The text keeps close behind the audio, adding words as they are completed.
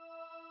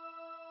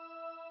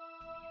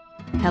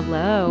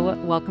Hello,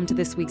 welcome to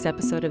this week's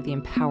episode of the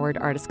Empowered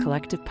Artist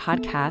Collective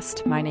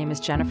podcast. My name is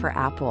Jennifer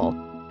Apple,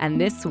 and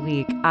this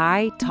week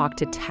I talked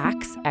to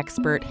tax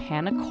expert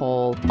Hannah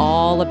Cole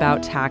all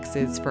about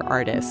taxes for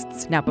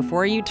artists. Now,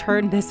 before you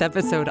turn this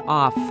episode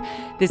off,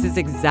 this is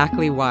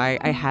exactly why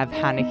I have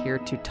Hannah here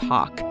to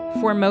talk.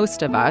 For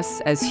most of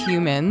us as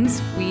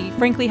humans, we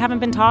frankly haven't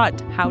been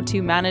taught how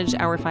to manage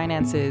our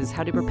finances,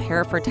 how to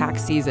prepare for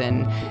tax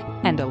season.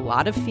 And a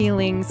lot of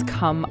feelings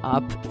come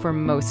up for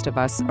most of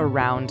us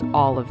around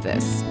all of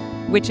this,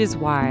 which is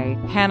why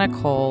Hannah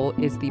Cole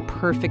is the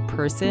perfect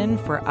person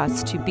for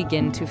us to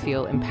begin to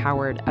feel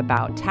empowered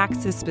about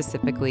taxes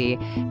specifically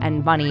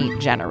and money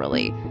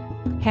generally.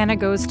 Hannah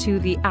goes to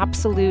the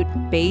absolute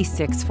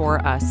basics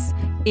for us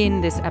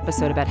in this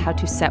episode about how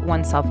to set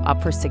oneself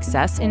up for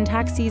success in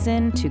tax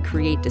season, to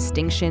create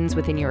distinctions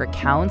within your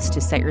accounts,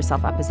 to set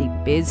yourself up as a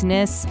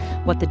business,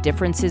 what the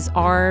differences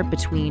are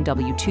between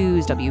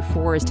W-2s,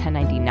 W-4s,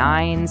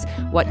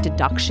 1099s, what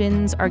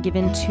deductions are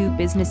given to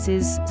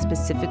businesses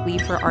specifically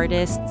for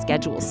artists,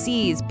 Schedule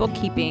Cs,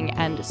 bookkeeping,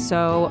 and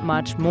so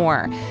much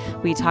more.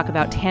 We talk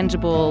about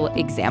tangible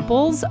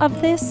examples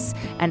of this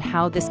and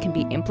how this can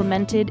be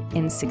implemented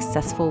in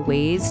successful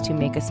ways to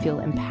make us feel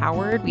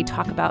empowered. We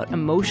talk about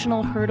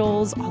emotional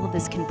hurdles all of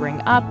this can bring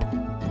up.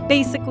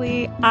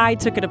 Basically, I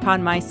took it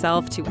upon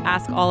myself to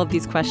ask all of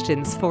these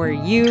questions for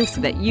you so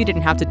that you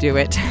didn't have to do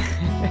it.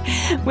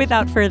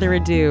 Without further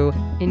ado,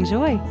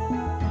 enjoy.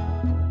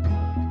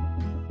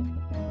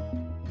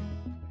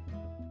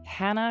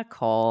 Hannah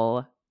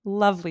Cole,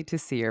 lovely to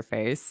see your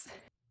face.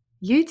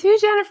 You too,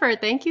 Jennifer.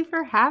 Thank you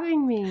for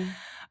having me.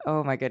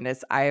 Oh my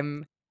goodness.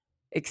 I'm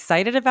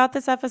excited about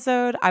this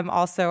episode.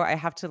 I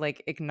have to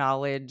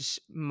acknowledge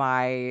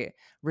my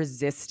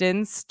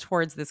resistance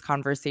towards this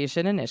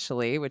conversation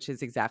initially, which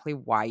is exactly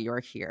why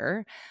you're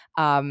here.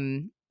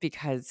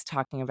 Because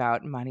talking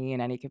about money in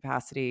any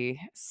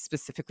capacity,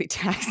 specifically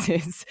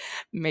taxes,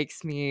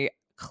 makes me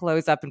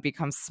close up and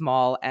become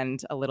small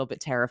and a little bit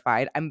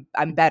terrified.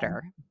 I'm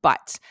better,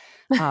 but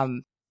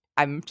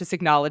I'm just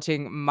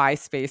acknowledging my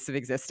space of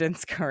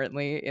existence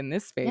currently in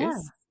this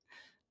space.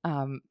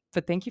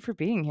 But thank you for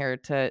being here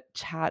to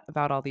chat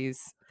about all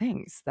these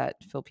things that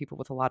fill people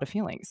with a lot of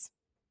feelings.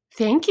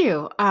 Thank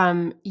you.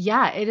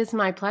 Yeah, it is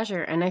my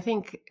pleasure. And I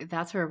think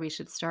that's where we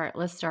should start.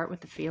 Let's start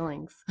with the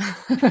feelings.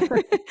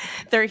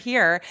 They're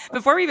here.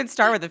 Before we even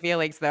start with the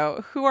feelings,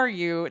 though, who are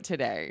you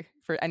today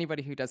for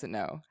anybody who doesn't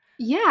know?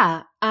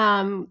 Yeah.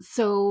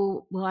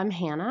 Well, I'm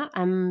Hannah.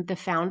 I'm the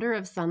founder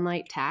of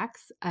Sunlight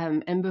Tax.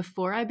 And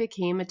before I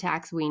became a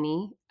tax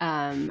weenie,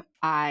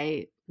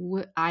 I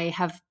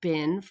have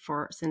been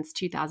since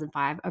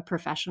 2005 a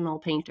professional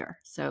painter.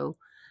 So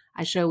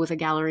I show with a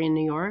gallery in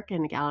New York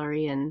and a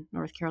gallery in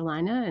North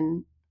Carolina,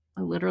 and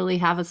I literally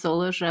have a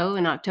solo show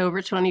in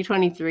October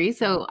 2023.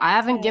 So I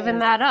haven't given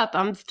that up.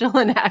 I'm still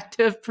an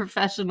active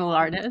professional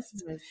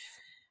artist.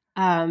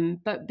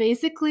 But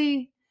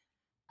basically,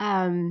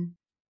 um,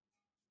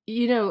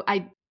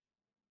 I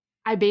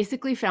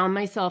basically found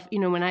myself,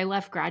 when I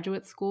left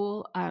graduate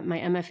school, my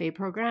MFA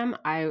program,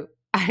 I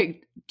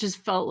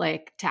just felt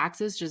like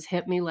taxes just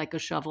hit me like a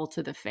shovel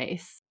to the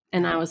face.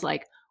 And I was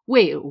like,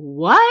 wait,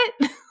 what?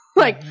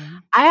 Like,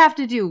 I have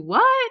to do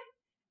what?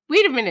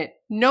 Wait a minute.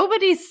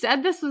 Nobody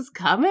said this was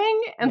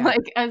coming. And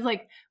I was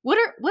like, what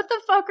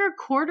the fuck are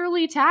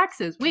quarterly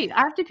taxes? Wait,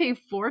 I have to pay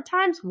 4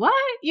 times? What?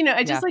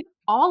 I just like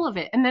all of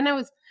it. And then I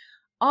was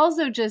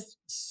also just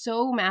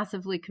so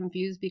massively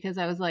confused because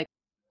I was like,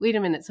 wait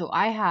a minute. So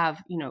I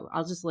have,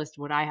 I'll just list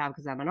what I have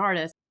because I'm an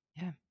artist,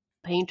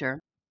 painter.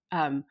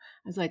 I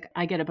was like,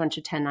 I get a bunch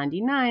of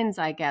 1099s.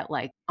 I get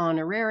like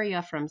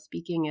honoraria from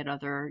speaking at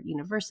other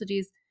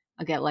universities.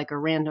 I get like a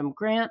random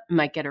grant. I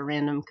might get a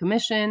random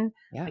commission.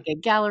 I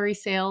get gallery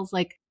sales.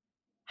 Like,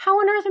 how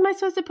on earth am I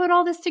supposed to put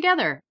all this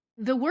together?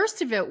 The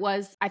worst of it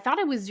was I thought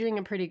I was doing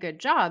a pretty good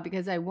job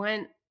because I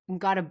went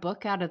and got a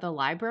book out of the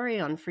library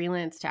on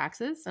freelance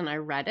taxes and I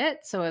read it.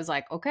 So I was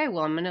like, okay,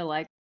 well, I'm going to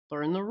like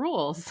learn the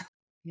rules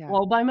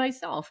all by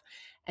myself.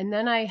 And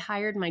then I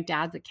hired my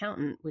dad's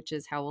accountant, which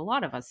is how a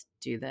lot of us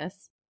do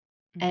this.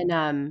 Mm-hmm.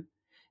 And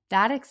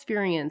that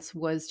experience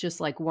was just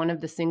like one of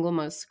the single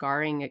most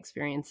scarring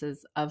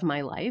experiences of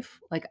my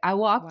life. Like I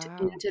walked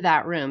into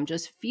that room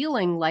just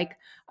feeling like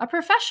a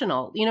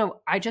professional.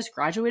 I just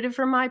graduated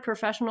from my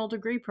professional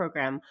degree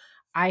program.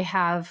 I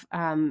have,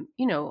 I'm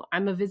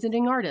a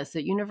visiting artist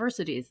at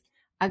universities.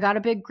 I got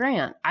a big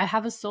grant. I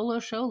have a solo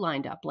show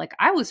lined up. Like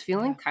I was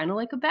feeling kind of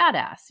like a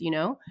badass,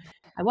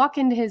 I walk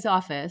into his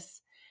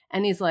office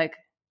and he's like,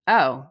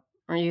 oh,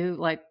 are you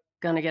like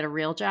going to get a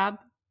real job?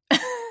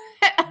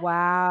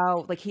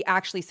 Wow. Like he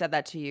actually said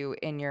that to you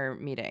in your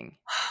meeting.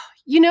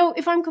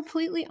 If I'm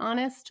completely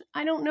honest,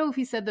 I don't know if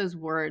he said those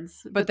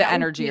words, But the that was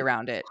energy the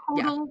around it.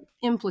 total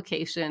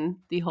implication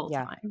the whole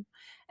time.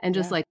 And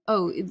just Yeah. like,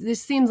 oh,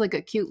 this seems like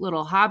a cute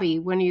little hobby.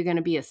 When are you going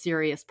to be a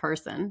serious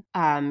person?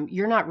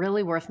 You're not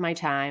really worth my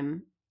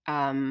time.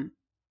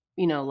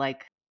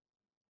 Like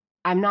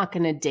I'm not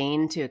going to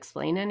deign to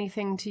explain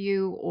anything to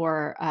you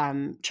or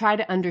try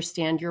to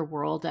understand your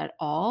world at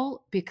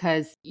all,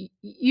 because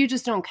you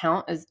just don't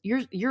count as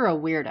you're a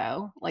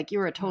weirdo. Like,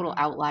 you're a total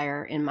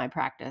outlier in my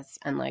practice.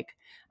 And like,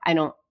 I'm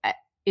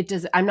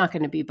not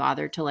going to be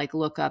bothered to like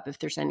look up if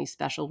there's any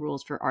special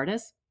rules for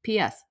artists.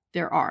 P.S.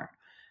 There are.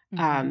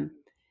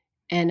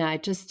 And I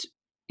just,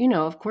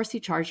 of course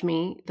he charged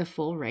me the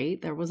full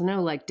rate. There was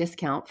no like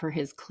discount for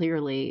his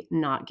clearly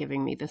not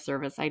giving me the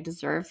service I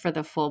deserved for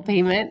the full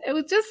payment. It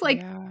was just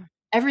like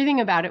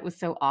everything about it was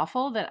so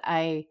awful that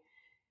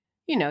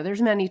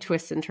there's many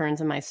twists and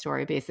turns in my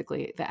story.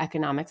 Basically, the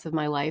economics of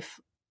my life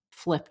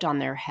flipped on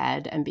their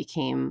head and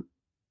became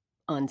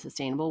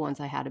unsustainable once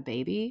I had a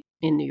baby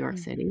in New York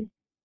City.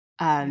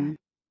 And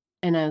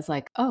I was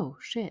like, oh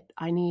shit,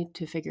 I need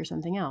to figure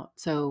something out.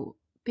 So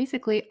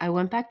basically, I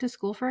went back to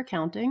school for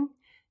accounting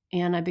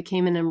and I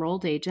became an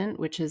enrolled agent,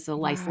 which is a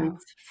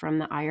license from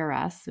the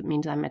IRS. It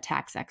means I'm a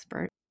tax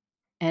expert.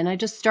 And I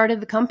just started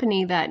the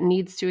company that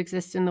needs to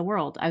exist in the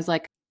world. I was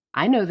like,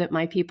 I know that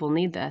my people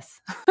need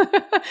this.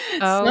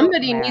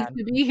 Somebody needs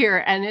to be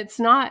here, and it's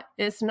not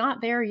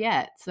there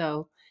yet.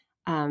 So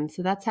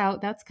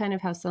that's kind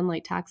of how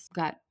Sunlight Tax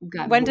got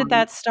When born. did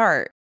that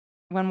start?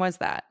 When was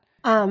that?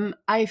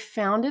 I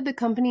founded the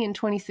company in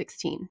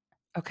 2016.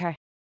 Okay.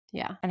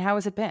 Yeah. And how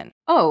has it been?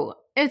 Oh,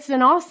 it's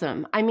been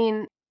awesome. I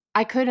mean,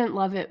 I couldn't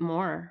love it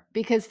more,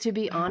 because to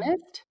be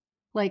honest,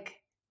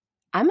 like,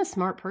 I'm a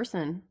smart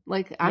person.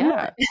 Like, I'm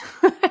not.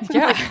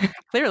 Like,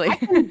 clearly. I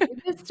can do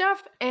this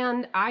stuff,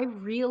 and I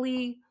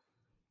really,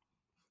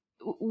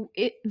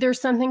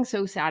 there's something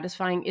so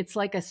satisfying. It's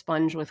like a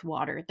sponge with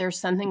water. There's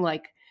something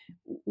like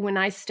when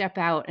I step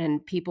out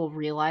and people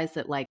realize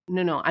that, like,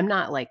 no, I'm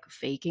not like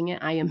faking it.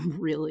 I am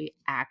really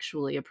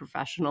actually a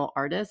professional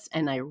artist,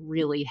 and I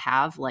really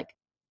have like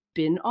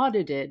been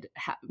audited,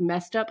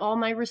 messed up all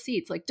my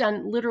receipts, like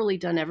literally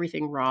done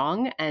everything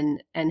wrong,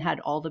 and had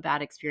all the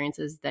bad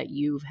experiences that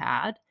you've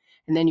had.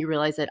 And then you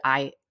realize that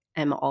I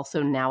am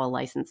also now a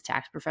licensed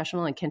tax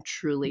professional and can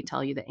truly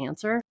tell you the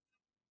answer.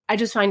 I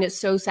just find it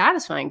so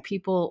satisfying.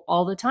 People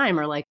all the time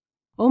are like,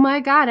 oh my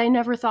God, I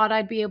never thought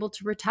I'd be able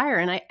to retire.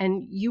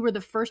 And you were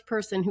the first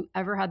person who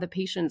ever had the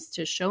patience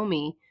to show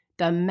me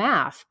the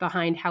math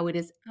behind how it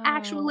is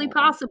actually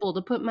possible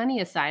to put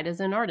money aside as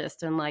an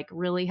artist and like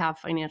really have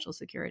financial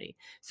security.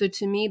 So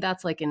to me,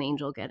 that's like an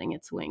angel getting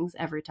its wings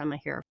every time I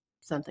hear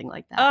something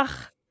like that. Ugh,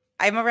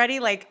 I'm already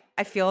like,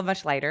 I feel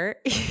much lighter.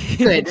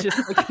 Good. Just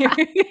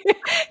like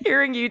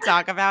hearing you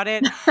talk about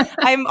it.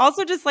 I'm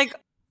also just like,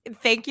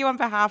 thank you on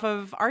behalf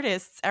of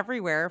artists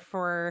everywhere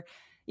for,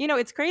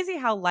 it's crazy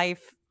how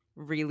life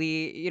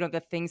really, the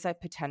things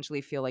that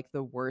potentially feel like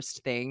the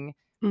worst thing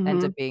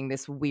end up being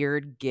this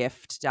weird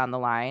gift down the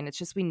line. It's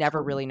just we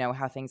never really know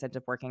how things end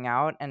up working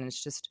out. And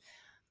it's just,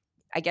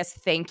 I guess,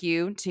 thank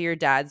you to your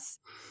dad's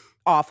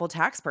awful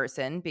tax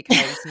person,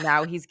 because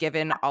now he's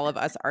given all of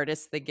us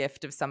artists the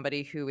gift of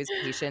somebody who is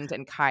patient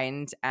and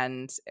kind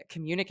and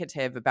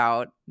communicative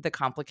about the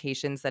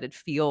complications that it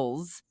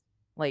feels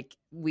like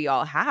we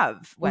all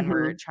have when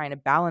we're trying to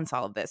balance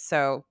all of this.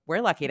 So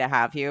we're lucky to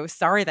have you.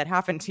 Sorry that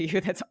happened to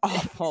you. That's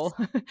awful.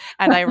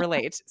 And I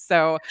relate.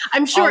 So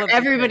I'm sure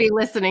everybody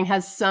listening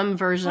has some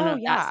version of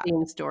that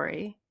same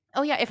story.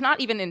 Oh yeah. If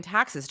not even in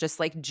taxes, just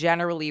like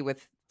generally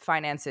with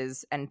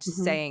finances and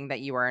saying that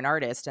you are an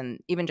artist,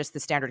 and even just the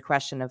standard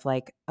question of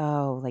like,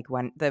 oh, like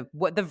when the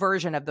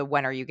version of the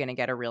when are you going to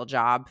get a real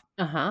job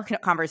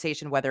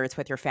conversation, whether it's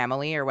with your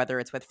family or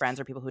whether it's with friends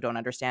or people who don't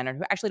understand and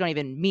who actually don't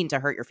even mean to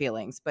hurt your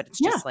feelings, but it's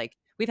just like,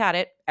 we've had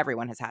it.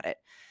 Everyone has had it.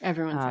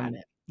 Everyone's had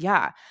it.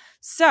 Yeah.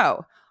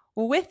 So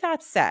with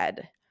that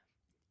said,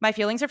 my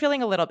feelings are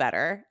feeling a little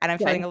better, and I'm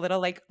feeling a little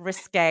like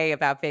risque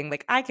about being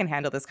like, I can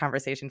handle this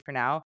conversation for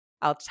now.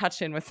 I'll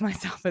touch in with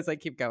myself as I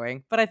keep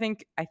going, but I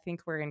think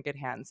we're in good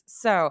hands.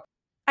 So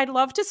I'd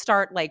love to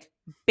start like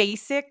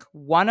basic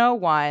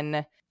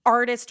 101,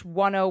 artist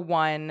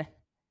 101.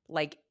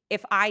 Like,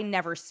 if I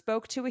never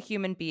spoke to a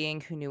human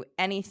being who knew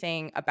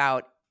anything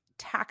about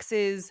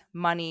taxes,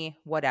 money,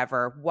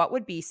 whatever, what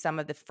would be some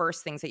of the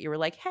first things that you were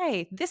like,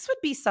 hey, this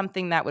would be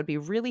something that would be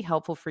really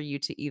helpful for you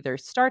to either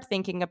start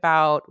thinking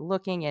about,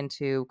 looking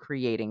into,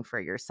 creating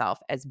for yourself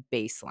as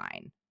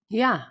baseline?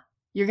 Yeah.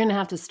 You're going to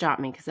have to stop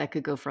me because I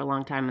could go for a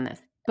long time on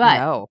this. But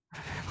no,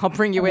 I'll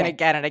bring you in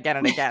again and again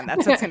and again.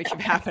 That's what's going to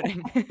keep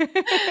happening.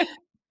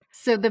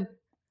 So the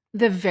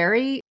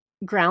very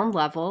ground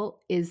level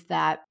is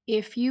that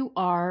if you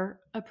are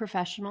a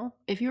professional,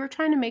 if you are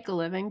trying to make a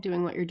living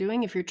doing what you're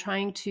doing, if you're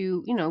trying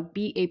to,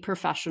 be a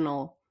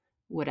professional,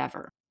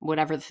 whatever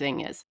the thing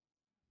is,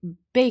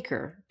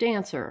 baker,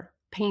 dancer,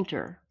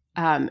 painter,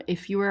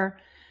 if your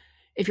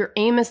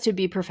aim is to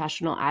be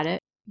professional at it,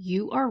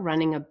 you are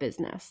running a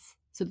business.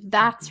 So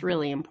that's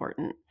really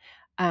important.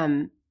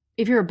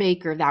 If you're a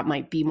baker, that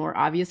might be more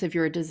obvious. If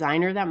you're a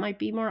designer, that might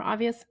be more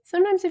obvious.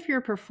 Sometimes if you're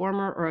a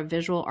performer or a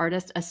visual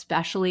artist,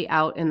 especially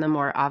out in the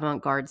more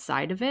avant-garde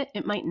side of it,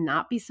 it might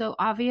not be so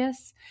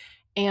obvious.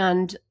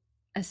 And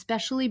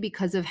especially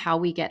because of how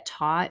we get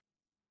taught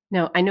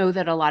Now, I know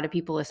that a lot of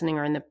people listening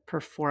are in the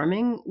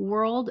performing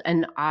world,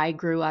 and I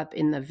grew up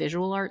in the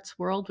visual arts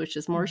world, which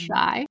is more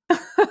shy.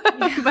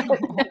 But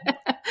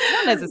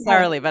Not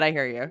necessarily, but I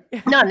hear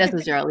you. not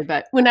necessarily,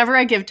 but whenever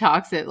I give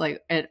talks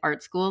at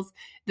art schools,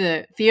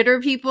 the theater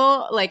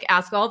people like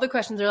ask all the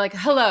questions. They're like,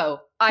 "Hello,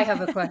 I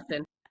have a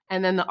question."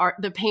 And then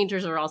the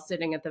painters are all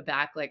sitting at the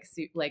back,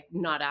 like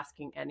not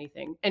asking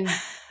anything, and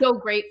so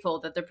grateful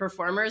that the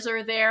performers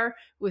are there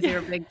with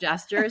their big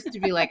gestures to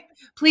be like,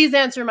 "Please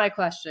answer my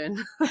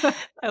question."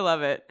 I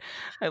love it.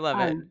 I love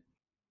it.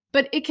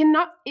 But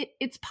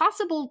it's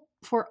possible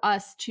for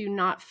us to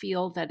not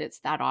feel that it's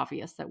that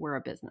obvious that we're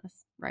a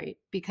business, right?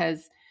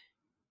 Because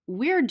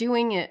we're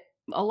doing it.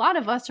 A lot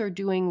of us are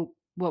doing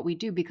what we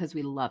do because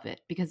we love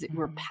it, because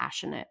we're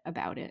passionate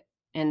about it.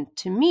 And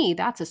to me,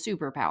 that's a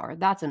superpower.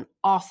 That's an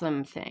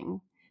awesome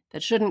thing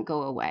that shouldn't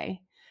go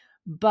away.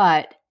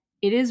 But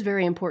it is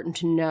very important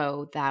to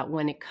know that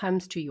when it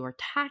comes to your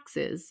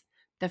taxes,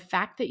 the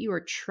fact that you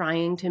are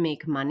trying to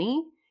make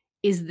money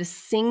is the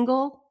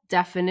single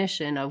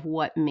definition of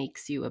what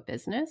makes you a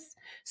business.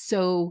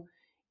 So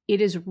it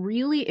is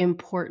really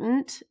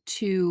important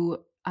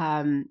to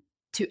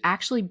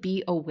actually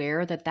be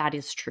aware that that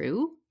is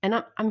true.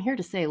 And I'm here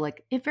to say,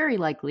 like, it very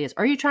likely is.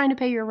 Are you trying to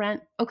pay your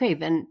rent? Okay,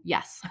 then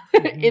yes,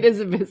 it is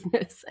a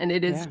business and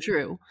it is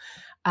true.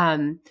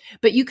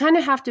 But you kind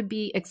of have to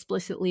be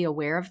explicitly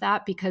aware of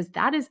that, because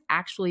that is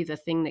actually the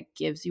thing that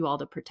gives you all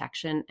the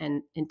protection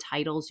and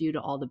entitles you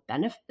to all the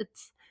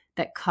benefits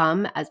that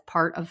come as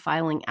part of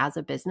filing as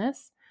a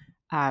business.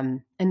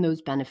 And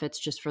those benefits,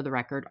 just for the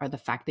record, are the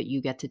fact that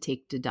you get to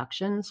take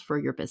deductions for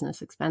your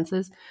business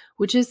expenses,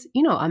 which is,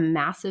 a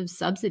massive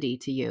subsidy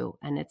to you.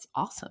 And it's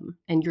awesome.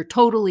 And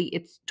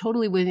it's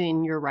totally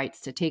within your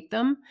rights to take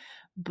them.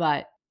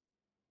 But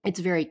it's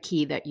very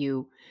key that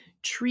you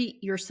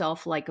treat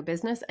yourself like a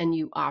business and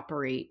you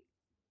operate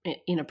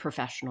in a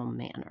professional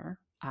manner.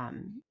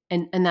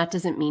 And that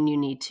doesn't mean you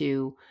need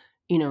to,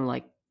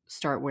 like,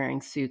 start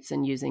wearing suits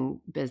and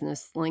using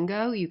business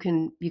lingo. You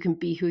can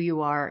be who you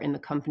are in the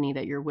company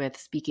that you're with,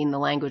 speaking the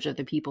language of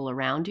the people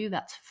around you.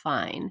 That's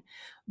fine.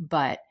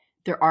 But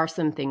there are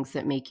some things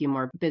that make you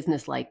more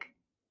business-like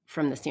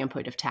from the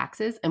standpoint of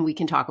taxes. And we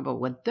can talk about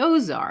what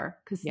those are,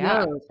 because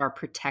those are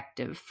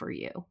protective for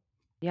you.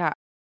 Yeah.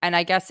 And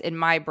I guess in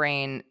my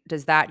brain,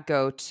 does that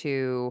go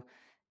to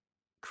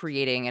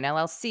creating an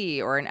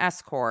LLC or an S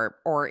corp,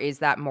 or is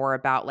that more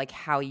about like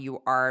how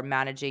you are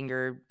managing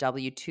your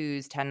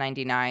W-2s,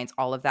 1099s,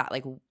 all of that?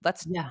 Like,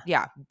 let's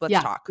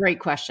talk. Great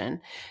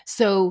question.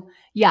 So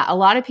a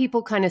lot of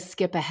people kind of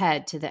skip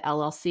ahead to the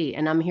LLC,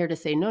 and I'm here to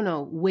say,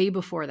 no, way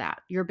before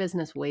that, your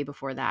business way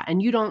before that. And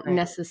you don't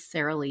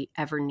necessarily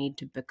ever need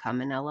to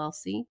become an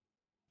LLC.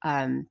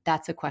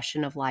 That's a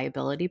question of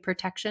liability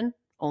protection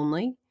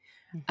only.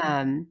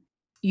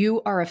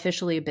 You are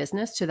officially a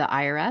business to the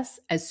IRS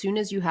as soon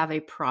as you have a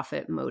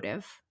profit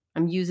motive.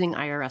 I'm using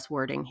IRS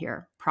wording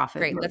here.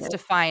 Profit motive. Let's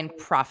define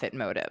profit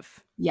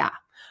motive. Yeah.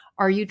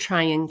 Are you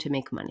trying to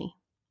make money?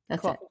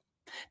 That's Cool. it.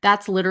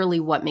 That's literally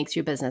what makes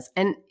you a business.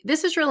 And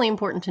this is really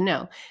important to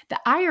know.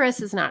 The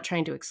IRS is not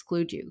trying to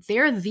exclude you.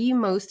 They're the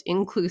most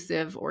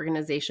inclusive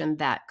organization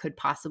that could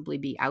possibly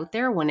be out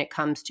there when it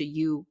comes to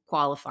you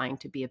qualifying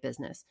to be a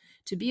business.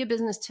 To be a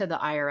business to the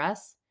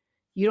IRS,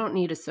 you don't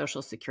need a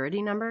social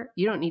security number.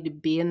 You don't need to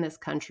be in this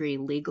country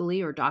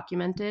legally or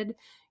documented.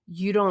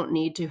 You don't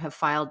need to have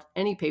filed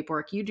any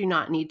paperwork. You do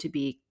not need to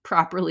be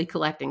properly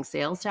collecting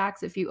sales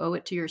tax if you owe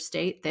it to your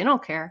state. They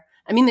don't care.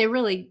 I mean,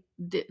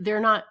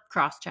 they're not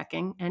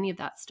cross-checking any of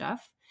that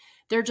stuff.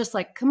 They're just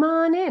like, come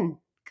on in.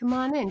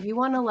 You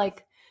want to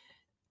like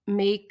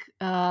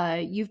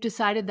you've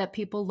decided that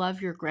people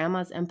love your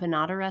grandma's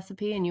empanada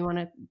recipe and you want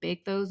to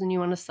bake those and you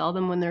want to sell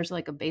them when there's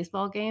like a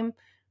baseball game.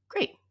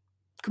 Great.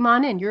 Come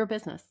on in, you're a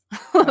business.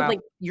 Wow. Like,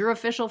 you're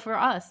official for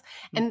us.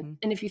 And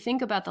if you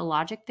think about the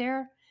logic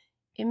there,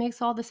 it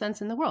makes all the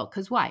sense in the world.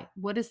 Because why?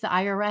 What is the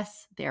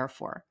IRS there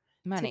for?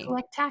 Money. To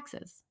collect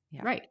taxes.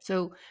 Yeah. Right.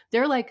 So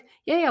they're like,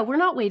 we're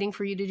not waiting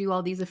for you to do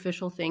all these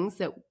official things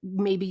that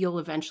maybe you'll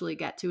eventually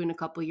get to in a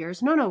couple of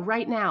years. No,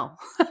 right now.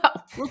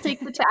 We'll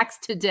take the tax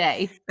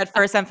today. That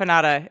first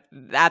empanada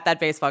at that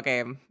baseball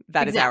game,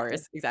 that is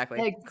ours.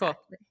 Exactly. Cool.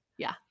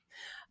 Yeah.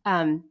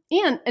 And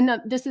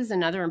this is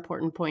another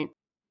important point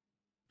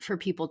for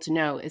people to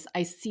know is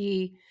I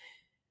see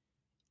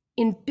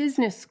in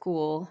business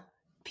school,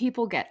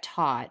 people get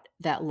taught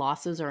that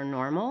losses are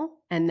normal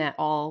and that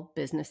all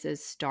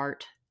businesses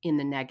start in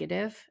the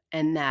negative,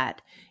 and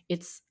that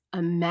it's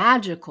a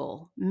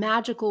magical,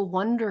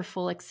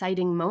 wonderful,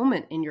 exciting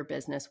moment in your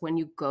business when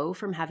you go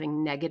from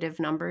having negative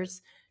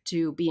numbers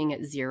to being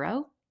at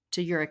zero,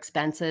 to your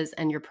expenses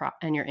and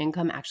your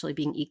income actually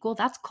being equal.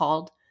 That's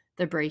called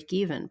the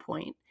break-even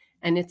point.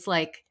 And it's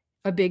like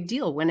a big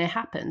deal when it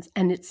happens.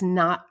 And it's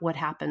not what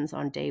happens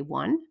on day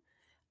one.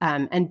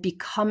 And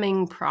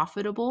becoming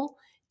profitable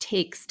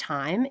takes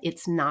time.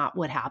 It's not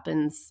what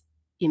happens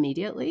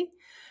immediately.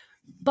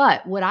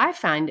 But what I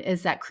find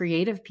is that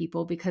creative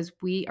people, because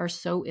we are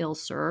so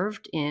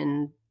ill-served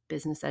in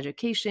business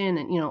education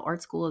and,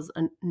 art school is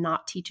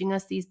not teaching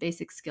us these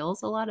basic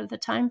skills a lot of the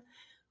time.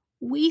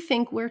 We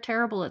think we're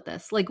terrible at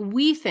this. Like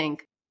we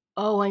think,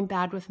 oh, I'm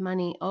bad with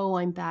money. Oh,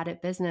 I'm bad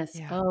at business.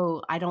 Yeah.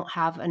 Oh, I don't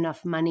have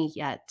enough money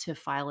yet to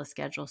file a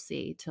Schedule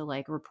C to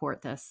like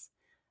report this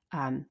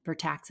for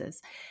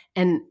taxes.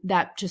 And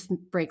that just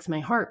breaks my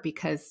heart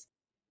because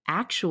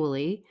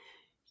actually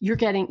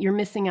you're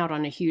missing out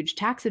on a huge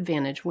tax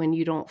advantage when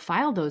you don't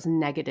file those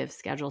negative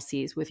Schedule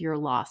Cs with your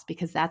loss,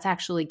 because that's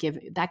actually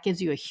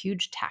gives you a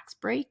huge tax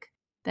break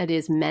that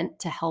is meant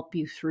to help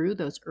you through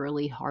those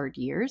early hard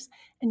years,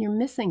 and you're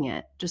missing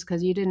it just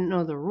because you didn't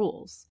know the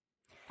rules.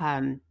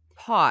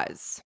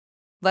 Pause.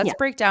 Let's Yeah.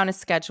 break down a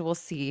Schedule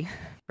C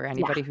for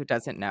anybody Yeah. who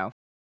doesn't know.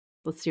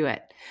 Let's do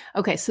it.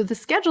 Okay, so the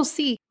Schedule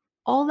C,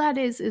 all that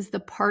is the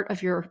part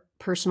of your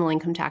personal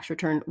income tax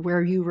return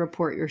where you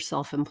report your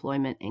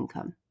self-employment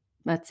income.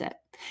 That's it.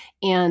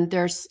 And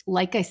there's,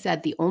 like I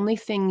said, the only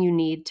thing you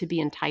need to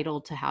be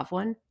entitled to have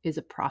one is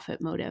a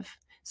profit motive.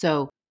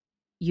 So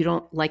you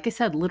don't, like I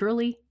said,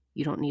 literally,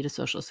 you don't need a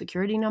social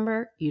security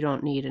number. You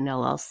don't need an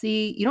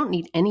LLC. You don't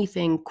need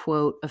anything,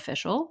 quote,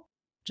 official.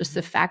 Just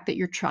the fact that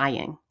you're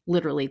trying,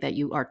 literally, that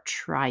you are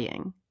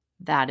trying.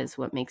 That is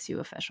what makes you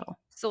official.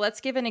 So let's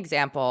give an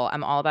example.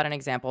 I'm all about an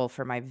example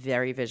for my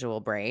very visual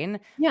brain.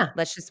 Yeah.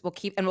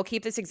 We'll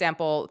keep this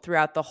example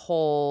throughout the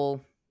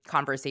whole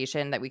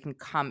conversation that we can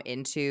come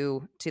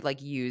into to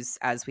like use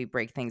as we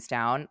break things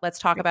down. Let's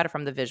talk about it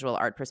from the visual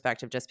art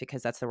perspective, just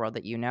because that's the world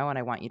that you know, and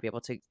I want you to be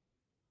able to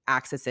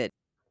access it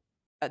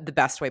the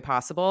best way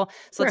possible.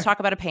 So let's talk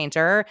about a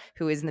painter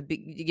who is in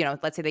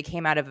let's say they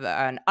came out of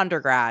an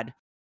undergrad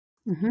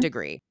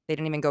degree. They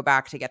didn't even go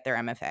back to get their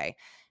MFA.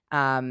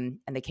 And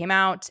they came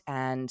out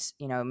and,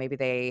 maybe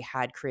they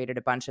had created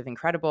a bunch of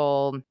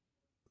incredible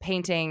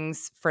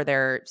paintings for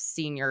their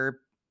senior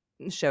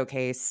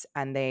showcase,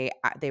 and they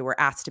were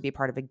asked to be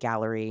part of a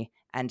gallery,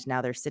 and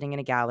now they're sitting in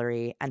a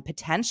gallery and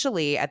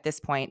potentially at this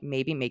point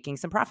maybe making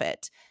some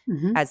profit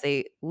as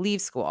they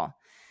leave school.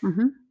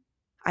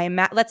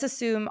 Let's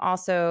assume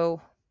also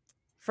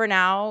for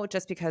now,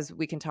 just because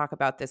we can talk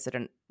about this at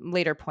a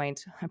later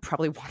point, I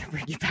probably want to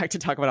bring you back to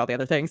talk about all the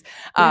other things.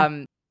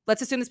 Yeah.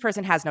 Let's assume this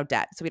person has no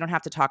debt. So we don't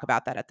have to talk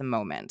about that at the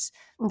moment.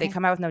 Okay. They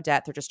come out with no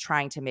debt. They're just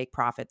trying to make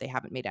profit. They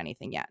haven't made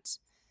anything yet.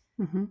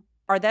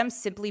 Are them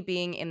simply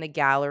being in the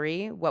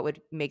gallery what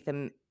would make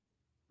them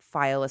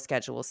file a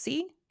Schedule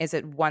C? Is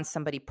it once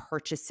somebody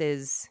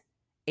purchases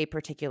a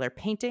particular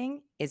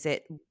painting? Is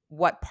it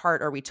what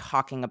part are we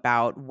talking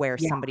about where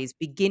somebody's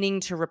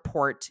beginning to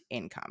report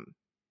income?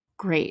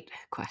 Great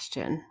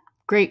question.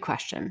 Great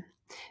question.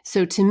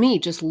 So to me,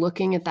 just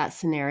looking at that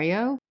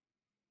scenario,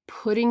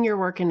 putting your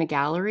work in a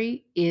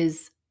gallery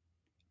is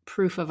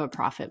proof of a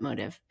profit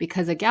motive,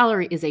 because a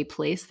gallery is a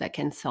place that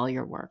can sell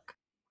your work.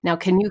 Now,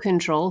 can you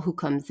control who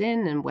comes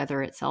in and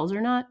whether it sells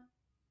or not?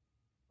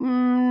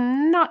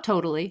 Not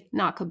totally,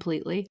 not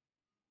completely.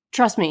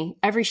 Trust me,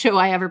 every show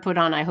I ever put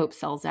on, I hope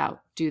sells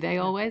out. Do they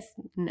always?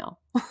 No.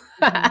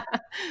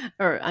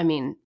 Or, I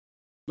mean,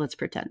 let's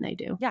pretend they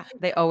do. Yeah,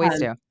 they always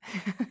do.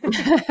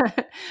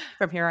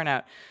 From here on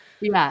out.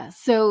 Yeah.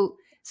 So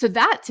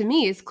that to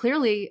me is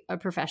clearly a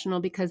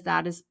professional, because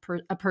that is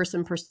a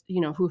person,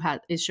 who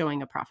is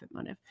showing a profit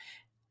motive.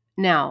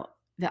 Now,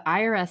 the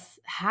IRS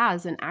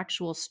has an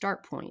actual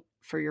start point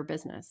for your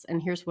business.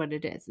 And here's what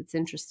it is. It's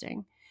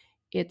interesting.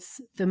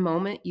 It's the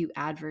moment you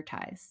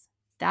advertise.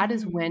 That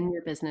is when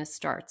your business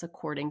starts,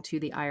 according to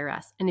the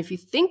IRS. And if you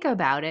think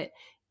about it,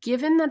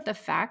 given that the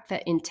fact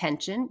that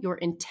your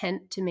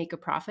intent to make a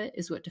profit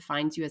is what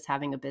defines you as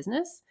having a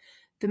business,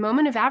 the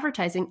moment of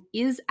advertising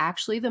is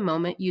actually the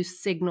moment you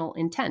signal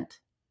intent.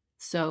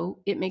 So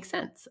it makes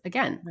sense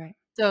again. Right.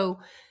 So,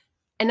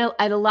 and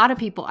a lot of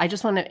people, I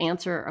just want to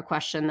answer a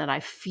question that I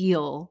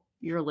feel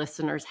your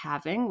listeners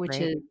having, which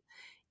is,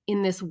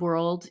 in this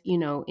world, in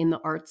the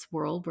arts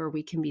world where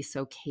we can be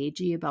so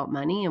cagey about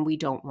money and we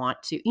don't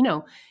want to,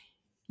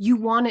 you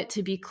want it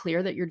to be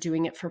clear that you're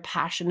doing it for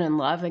passion and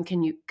love, and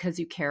because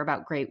you care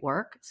about great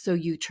work. So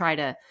you try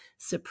to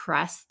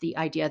suppress the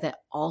idea that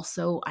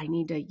also I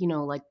need to,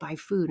 like buy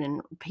food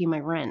and pay my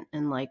rent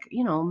and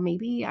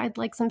maybe I'd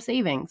like some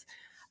savings.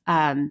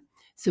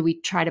 So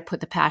we try to put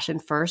the passion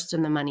first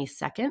and the money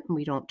second, and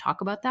we don't talk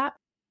about that.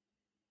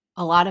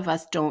 A lot of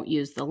us don't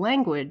use the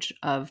language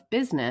of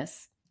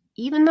business,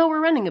 even though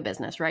we're running a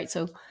business, right?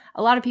 So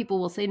a lot of people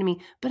will say to me,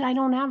 but I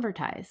don't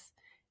advertise.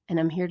 And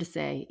I'm here to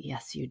say,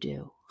 yes, you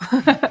do.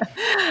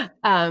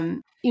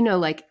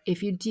 Like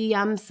if you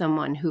DM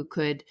someone who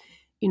could,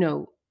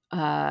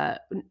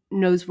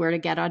 knows where to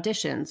get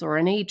auditions, or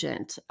an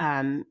agent,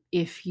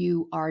 if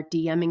you are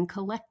DMing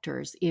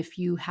collectors, if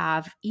you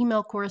have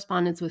email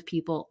correspondence with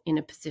people in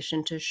a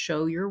position to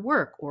show your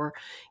work or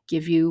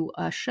give you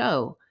a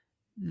show,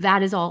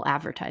 that is all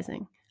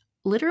advertising.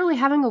 Literally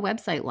having a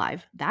website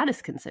live, that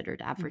is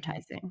considered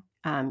advertising.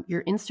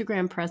 Your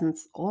Instagram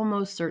presence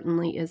almost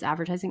certainly is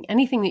advertising.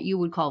 Anything that you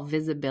would call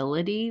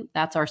visibility,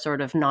 that's our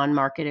sort of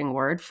non-marketing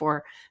word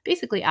for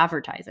basically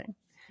advertising.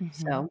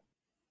 So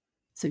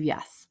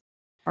yes.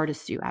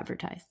 Artists do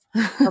advertise.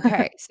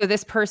 Okay. So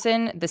this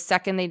person, the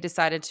second they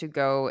decided to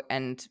go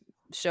and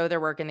show their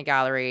work in the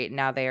gallery,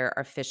 now they are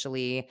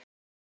officially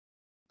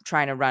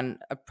trying to run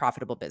a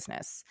profitable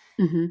business.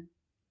 Mm-hmm.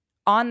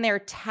 On their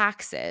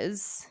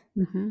taxes,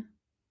 Mm-hmm.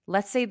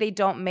 let's say they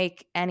don't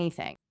make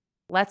anything.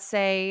 Let's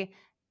say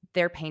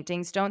their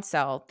paintings don't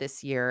sell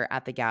this year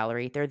at the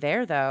gallery. They're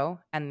there though,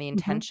 and the Mm-hmm.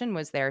 intention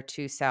was there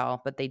to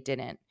sell, but they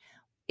didn't.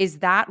 Is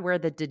that where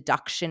the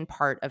deduction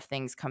part of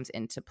things comes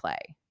into play?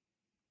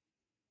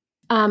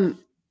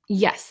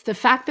 Yes, the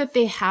fact that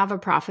they have a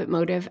profit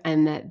motive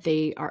and that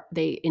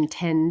they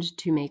intend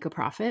to make a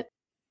profit,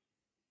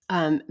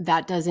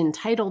 that does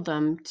entitle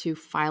them to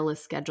file a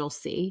Schedule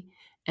C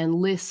and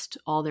list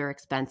all their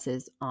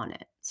expenses on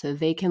it. So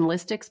they can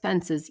list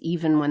expenses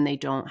even when they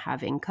don't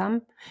have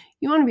income.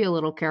 You want to be a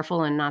little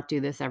careful and not do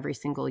this every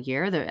single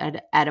year.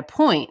 At a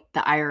point,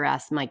 the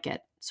IRS might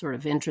get sort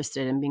of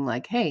interested in being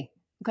like, hey,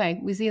 okay,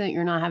 we see that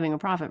you're not having a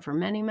profit for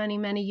many, many,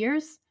 many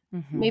years.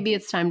 Mm-hmm. Maybe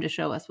it's time to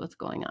show us what's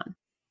going on.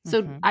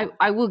 So Mm-hmm.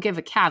 I will give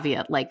a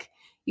caveat, like,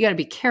 you got to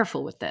be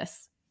careful with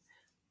this.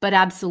 But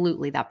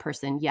absolutely, that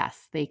person,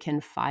 yes, they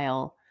can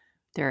file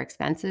their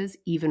expenses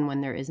even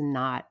when there is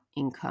not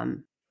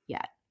income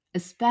yet,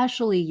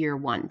 especially year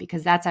one,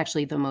 because that's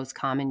actually the most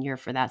common year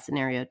for that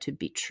scenario to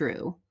be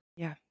true.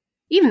 Yeah.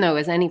 Even though,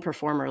 as any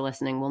performer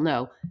listening will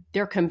know,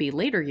 there can be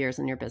later years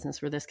in your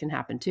business where this can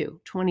happen too.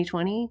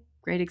 2020,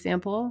 great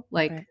example.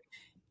 Like, Right.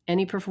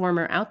 any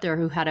performer out there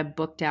who had a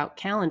booked out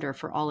calendar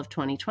for all of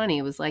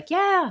 2020 was like,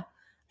 yeah,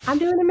 I'm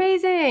doing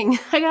amazing.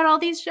 I got all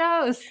these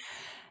shows.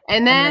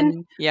 And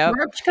then yep.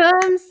 March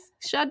comes,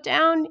 shut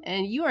down,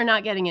 and you are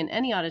not getting in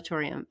any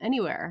auditorium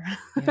anywhere.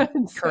 Yeah.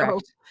 So,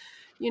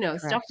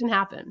 Correct. stuff can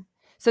happen.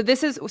 So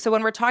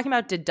when we're talking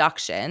about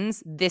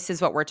deductions, this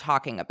is what we're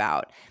talking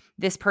about.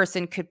 This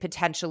person could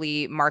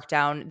potentially mark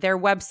down their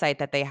website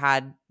that they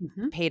had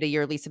paid a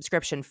yearly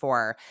subscription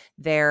for,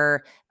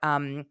 their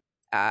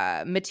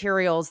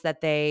materials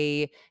that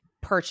they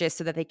purchased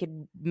so that they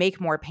could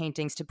make more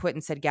paintings to put in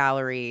said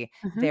gallery,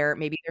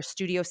 maybe their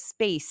studio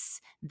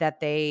space that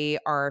they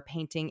are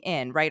painting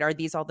in, right? Are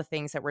these all the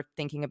things that we're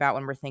thinking about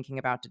when we're thinking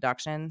about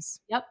deductions?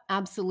 Yep,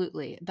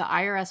 absolutely. The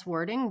IRS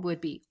wording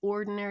would be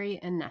ordinary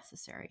and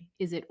necessary.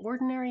 Is it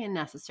ordinary and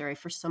necessary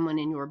for someone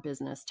in your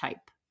business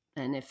type?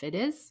 And if it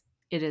is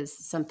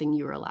something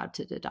you're allowed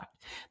to deduct.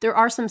 There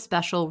are some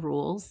special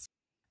rules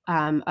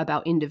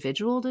about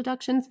individual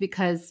deductions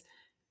because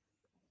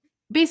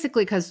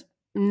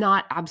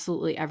not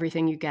absolutely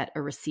everything you get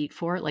a receipt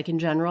for. Like, in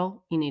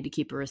general, you need to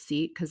keep a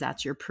receipt because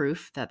that's your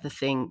proof that the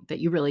thing that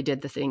you really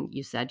did, the thing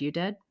you said you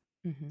did.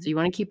 So you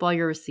want to keep all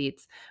your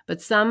receipts.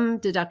 But some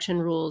deduction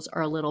rules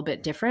are a little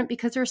bit different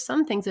because there's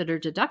some things that are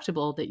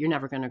deductible that you're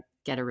never going to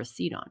get a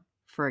receipt on.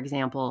 For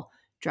example,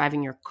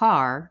 driving your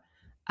car,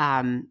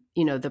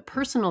 the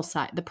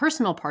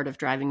personal part of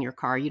driving your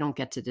car, you don't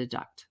get to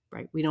deduct,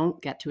 right? We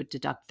don't get to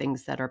deduct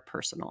things that are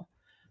personal.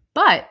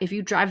 But if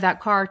you drive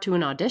that car to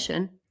an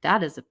audition,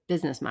 that is a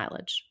business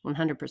mileage,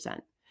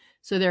 100%.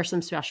 So there are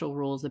some special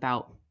rules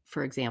about,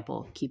 for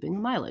example, keeping a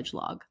mileage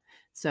log.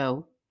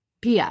 So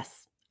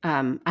P.S.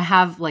 I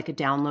have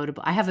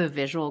I have a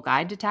visual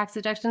guide to tax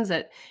deductions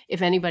that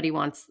if anybody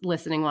wants to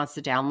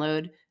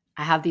download,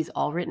 I have these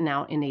all written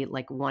out in a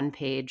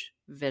one-page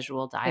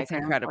visual diagram. It's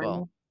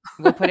incredible.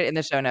 We'll put it in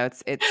the show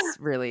notes. It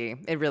really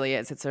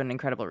is. It's an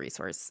incredible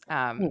resource.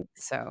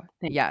 Thanks.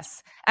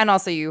 Yes. And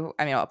also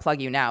I'll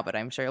plug you now, but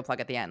I'm sure you'll plug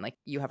at the end. Like,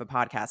 you have a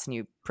podcast and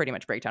you pretty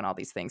much break down all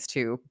these things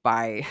too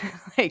by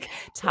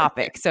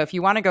topic. So if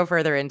you want to go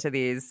further into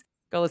these,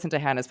 go listen to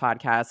Hannah's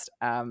podcast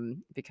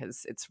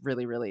because it's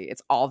really, really,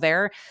 it's all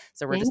there.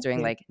 So we're just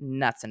doing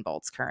nuts and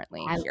bolts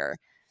currently here.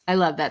 I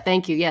love that.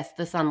 Thank you. Yes.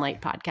 The Sunlight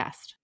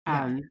podcast.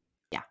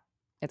 Yeah.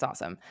 It's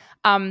awesome.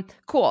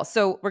 Cool.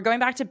 So we're going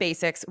back to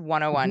basics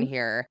 101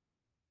 here.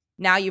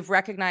 Now you've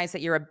recognized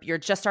that you're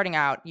just starting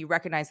out. You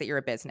recognize that you're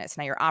a business.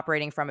 Now you're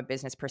operating from a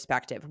business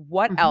perspective.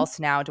 What else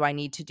now do I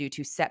need to do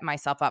to set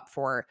myself up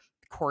for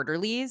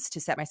quarterlies,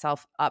 to set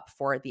myself up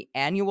for the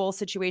annual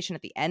situation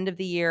at the end of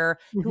the year?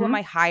 Who am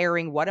I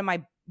hiring? What am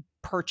I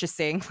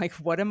purchasing?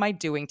 What am I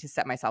doing to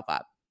set myself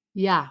up?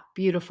 Yeah,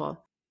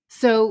 beautiful.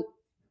 So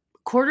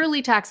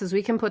quarterly taxes,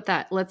 we can put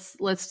that,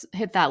 let's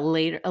hit that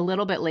later, a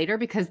little bit later,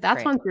 because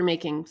that's once you're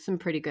making some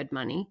pretty good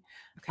money.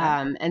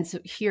 Okay. And so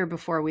here,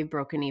 before we've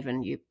broken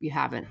even, you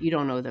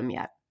don't know them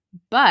yet.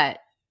 But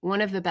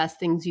one of the best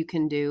things you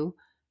can do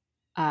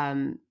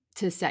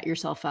to set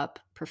yourself up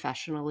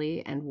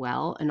professionally and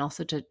well, and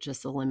also to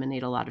just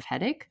eliminate a lot of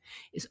headache,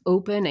 is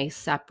open a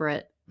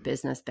separate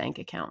business bank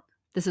account.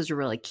 This is a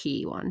really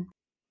key one,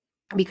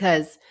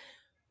 because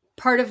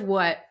part of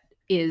what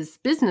is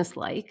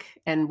business-like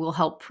and will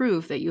help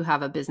prove that you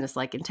have a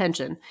business-like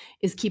intention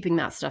is keeping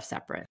that stuff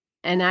separate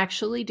and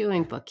actually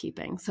doing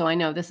bookkeeping. So I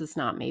know this is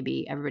not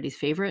maybe everybody's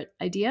favorite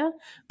idea,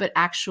 but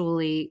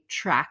actually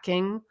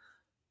tracking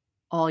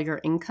all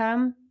your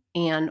income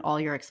and all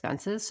your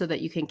expenses so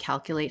that you can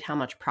calculate how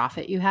much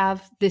profit you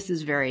have. This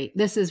is very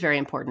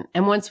important.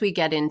 And once we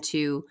get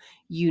into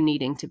you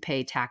needing to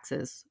pay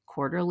taxes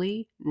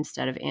quarterly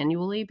instead of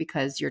annually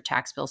because your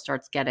tax bill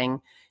starts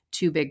getting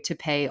too big to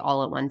pay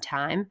all at one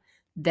time,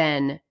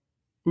 then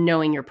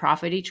knowing your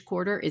profit each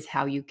quarter is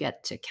how you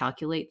get to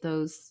calculate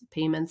those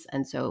payments.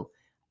 And so,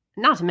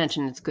 not to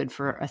mention, it's good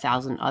for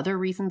 1,000 other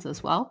reasons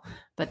as well,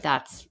 but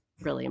that's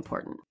really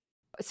important.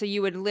 So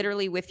you would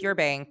literally, with your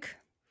bank,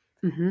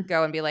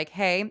 go and be like,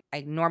 hey,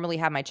 I normally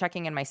have my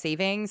checking and my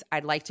savings.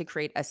 I'd like to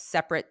create a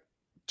separate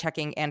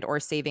checking and or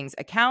savings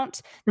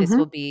account. This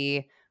will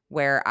be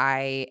where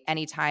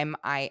anytime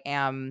I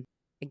am,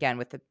 again,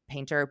 with the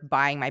painter,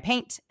 buying my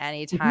paint,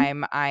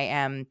 anytime I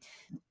am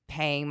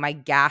paying my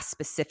gas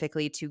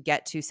specifically to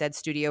get to said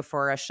studio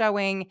for a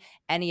showing,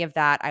 any of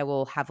that I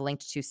will have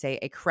linked to, say,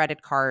 a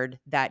credit card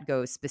that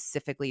goes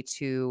specifically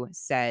to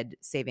said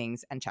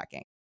savings and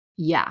checking.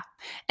 Yeah.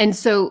 And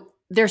so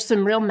there's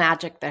some real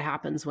magic that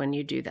happens when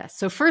you do this.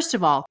 So first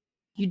of all,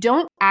 you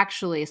don't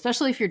actually,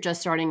 especially if you're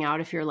just starting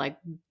out, if you're like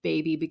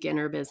baby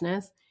beginner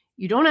business,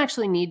 you don't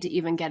actually need to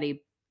even get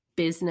a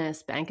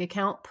business bank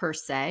account per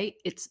se.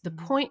 It's the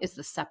point is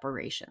the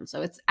separation.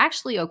 So it's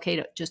actually okay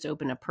to just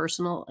open a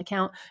personal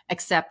account,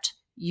 except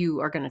you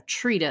are going to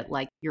treat it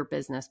like your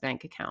business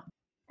bank account.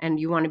 And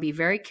you want to be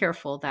very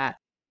careful that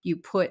you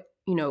put,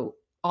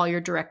 all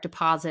your direct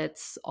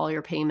deposits, all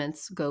your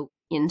payments go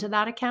into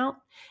that account.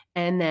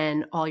 And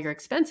then all your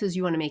expenses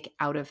you want to make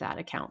out of that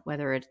account,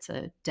 whether it's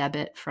a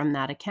debit from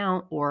that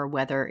account or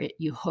whether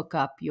you hook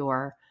up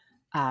your,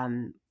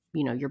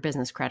 your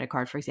business credit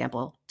card, for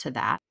example, to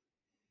that.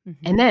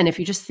 And then if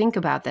you just think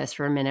about this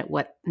for a minute,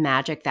 what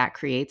magic that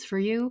creates for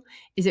you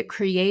is it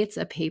creates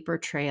a paper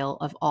trail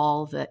of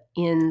all the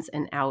ins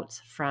and outs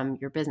from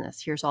your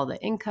business. Here's all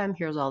the income,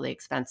 here's all the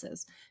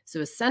expenses. So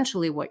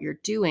essentially what you're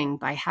doing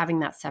by having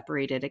that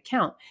separated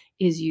account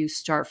is you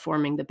start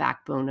forming the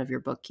backbone of your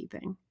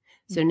bookkeeping.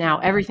 So now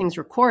everything's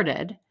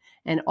recorded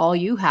and all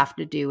you have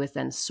to do is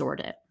then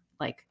sort it.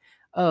 Like,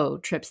 oh,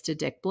 trips to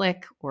Dick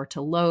Blick or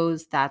to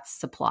Lowe's, that's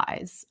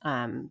supplies.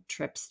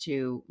 Trips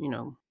to,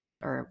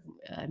 or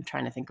I'm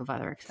trying to think of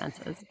other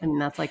expenses. I mean,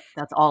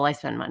 that's all I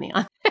spend money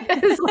on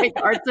is like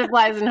art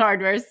supplies and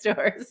hardware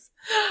stores.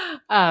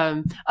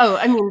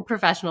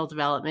 Professional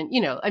development,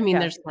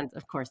 there's tons,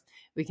 of course,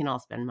 we can all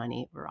spend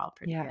money. We're all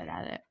pretty good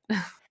at it.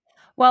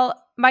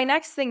 Well, my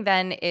next thing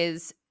then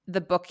is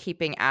the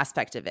bookkeeping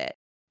aspect of it.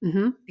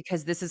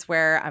 Because this is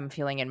where I'm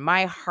feeling in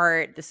my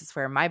heart. This is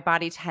where my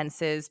body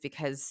tenses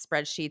because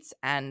spreadsheets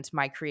and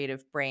my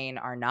creative brain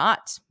are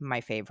not my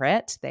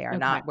favorite. They are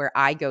not where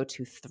I go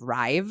to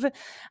thrive.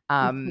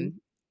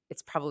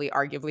 It's probably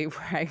arguably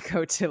where I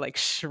go to like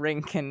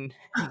shrink and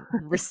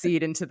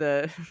recede into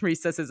the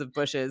recesses of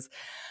bushes.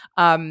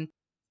 When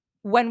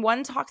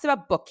one talks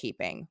about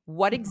bookkeeping,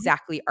 what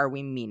exactly are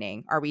we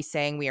meaning? Are we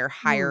saying we are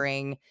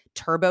hiring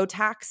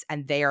TurboTax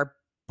and they are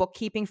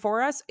bookkeeping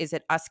for us? Is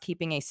it us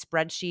keeping a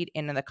spreadsheet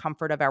in the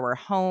comfort of our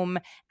home?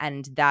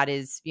 And that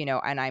is,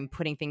 and I'm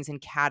putting things in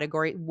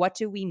category. What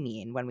do we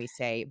mean when we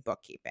say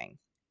bookkeeping?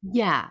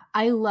 Yeah,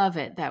 I love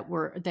it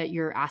that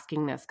you're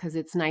asking this because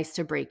it's nice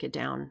to break it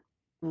down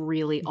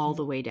really all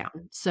the way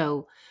down.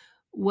 So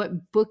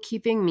what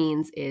bookkeeping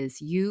means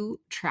is you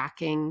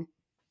tracking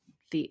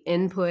the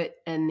input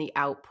and the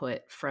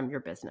output from your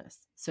business.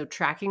 So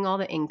tracking all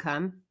the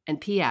income, and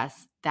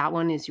PS, that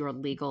one is your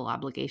legal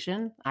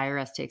obligation.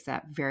 IRS takes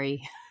that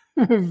very,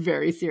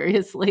 very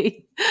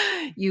seriously.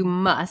 You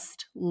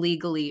must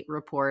legally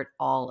report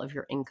all of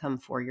your income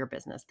for your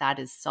business. That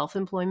is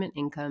self-employment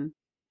income.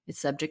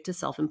 It's subject to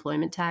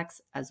self-employment tax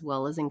as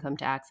well as income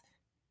tax.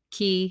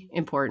 Key,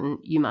 important,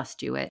 you must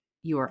do it.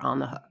 You are on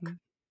the hook.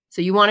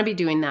 So you want to be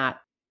doing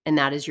that, and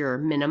that is your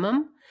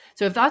minimum.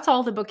 So if that's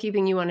all the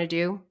bookkeeping you want to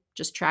do,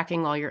 just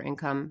tracking all your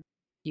income,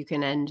 you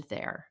can end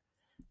there.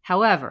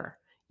 However,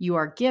 you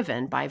are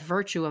given, by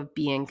virtue of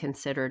being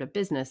considered a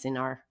business in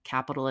our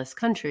capitalist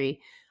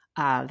country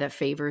that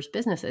favors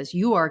businesses,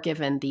 you are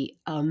given the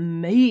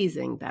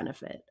amazing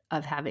benefit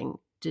of having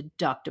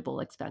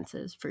deductible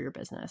expenses for your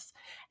business.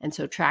 And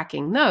so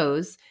tracking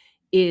those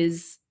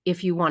is,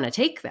 if you want to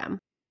take them,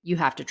 you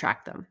have to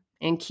track them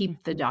and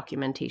keep the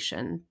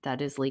documentation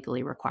that is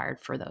legally required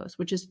for those,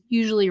 which is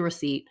usually a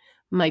receipt,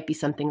 might be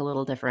something a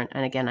little different.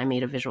 And again, I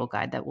made a visual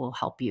guide that will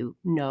help you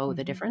know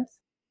the difference.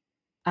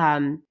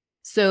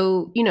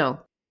 So,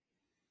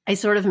 I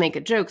sort of make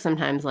a joke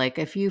sometimes, like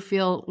if you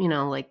feel,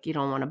 like you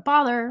don't want to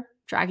bother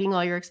tracking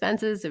all your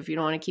expenses, if you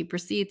don't want to keep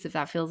receipts, if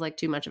that feels like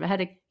too much of a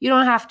headache, you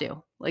don't have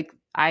to. Like,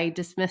 I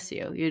dismiss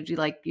you.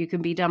 You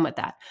can be done with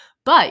that.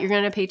 But you're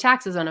going to pay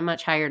taxes on a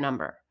much higher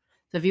number.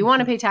 So if you want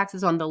to pay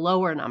taxes on the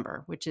lower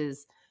number, which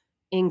is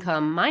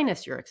income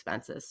minus your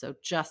expenses, so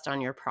just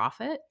on your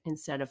profit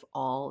instead of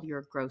all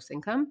your gross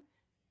income,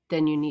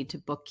 then you need to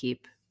bookkeep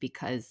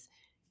because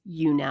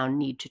you now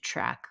need to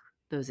track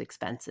those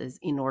expenses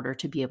in order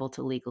to be able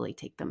to legally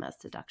take them as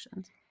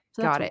deductions.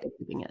 So Got it.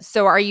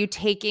 So are you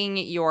taking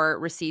your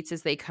receipts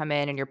as they come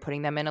in and you're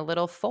putting them in a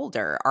little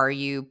folder? Are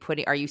you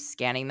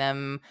scanning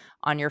them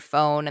on your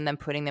phone and then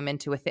putting them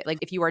into a thing? Like,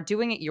 if you are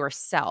doing it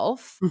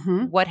yourself,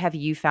 what have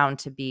you found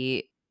to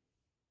be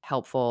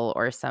helpful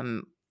or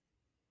some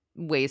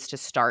ways to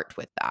start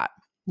with that?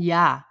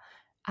 Yeah.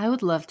 I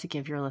would love to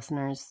give your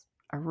listeners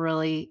a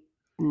really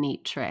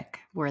neat trick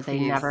where they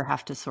never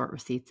have to sort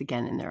receipts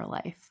again in their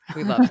life.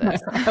 We love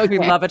this. Okay. We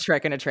love a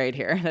trick and a trade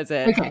here. That's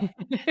it. Okay.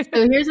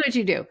 So here's what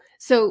you do.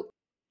 So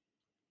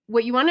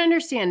what you want to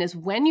understand is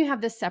when you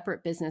have this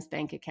separate business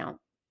bank account,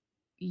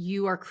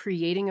 you are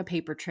creating a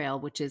paper trail,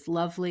 which is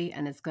lovely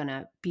and is going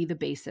to be the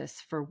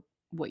basis for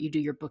what you do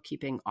your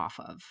bookkeeping off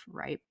of,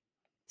 right?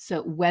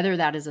 So whether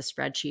that is a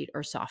spreadsheet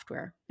or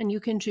software, and you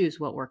can choose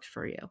what works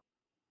for you.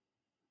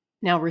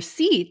 Now,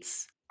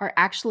 receipts are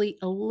actually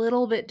a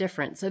little bit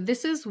different. So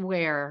this is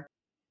why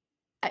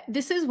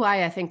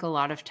I think a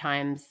lot of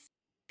times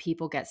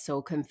people get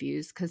so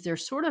confused because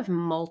there's sort of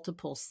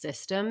multiple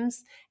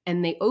systems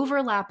and they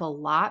overlap a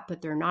lot,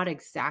 but they're not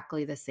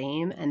exactly the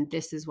same. And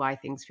this is why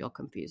things feel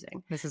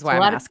confusing. This is why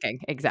I'm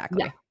asking.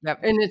 Exactly. Yeah. Yep.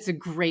 And it's a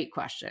great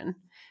question.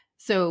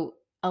 So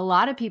a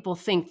lot of people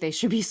think they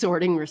should be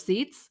sorting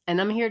receipts.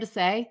 And I'm here to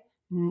say,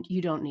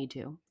 you don't need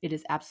to. It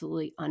is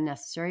absolutely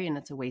unnecessary and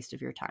it's a waste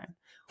of your time.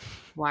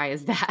 Why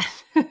is that?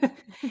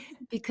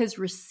 Because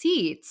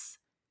receipts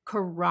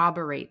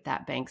corroborate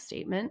that bank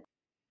statement.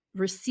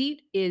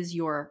 Receipt is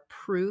your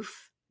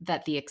proof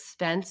that the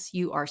expense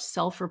you are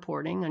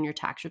self-reporting on your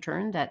tax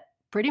return, that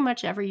pretty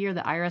much every year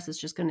the IRS is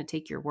just going to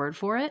take your word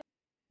for it.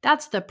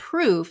 That's the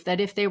proof that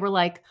if they were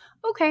like,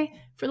 okay,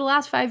 for the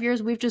last 5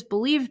 years, we've just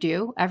believed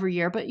you every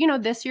year, but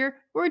this year,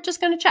 we're just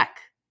going to check.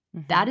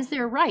 Mm-hmm. That is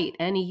their right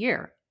any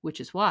year, which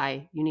is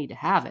why you need to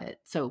have it.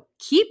 So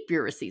keep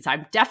your receipts.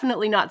 I'm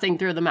definitely not saying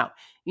throw them out.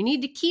 You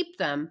need to keep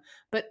them,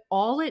 but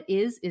all it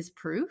is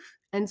proof.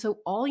 And so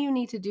all you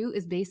need to do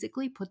is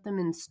basically put them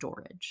in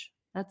storage.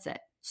 That's it.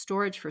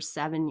 Storage for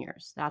 7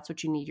 years. That's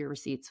what you need your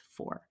receipts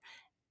for.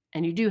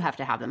 And you do have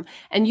to have them.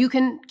 And you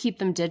can keep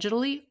them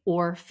digitally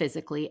or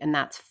physically, and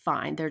that's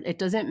fine. It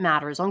doesn't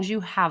matter as long as you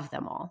have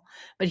them all.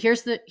 But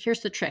here's the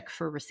trick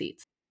for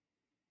receipts,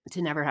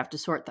 to never have to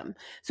sort them.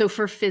 So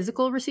for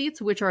physical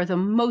receipts, which are the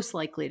most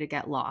likely to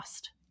get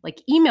lost,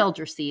 like emailed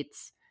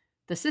receipts,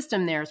 the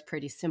system there is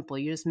pretty simple.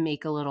 You just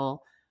make a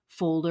little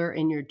folder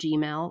in your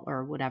Gmail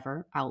or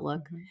whatever,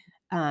 Outlook.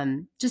 Mm-hmm.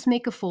 Just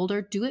make a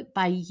folder, do it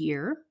by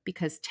year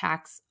because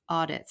tax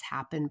audits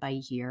happen by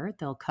year.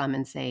 They'll come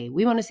and say,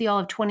 we want to see all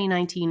of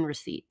 2019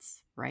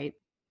 receipts, right?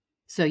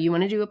 So you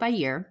want to do it by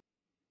year.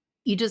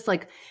 You just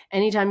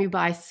anytime you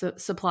buy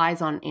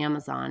supplies on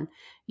Amazon,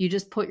 you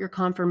just put your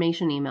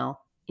confirmation email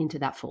into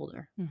that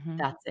folder. Mm-hmm.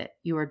 That's it.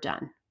 You are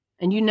done.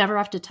 And you never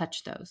have to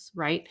touch those,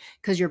 right?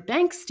 Because your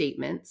bank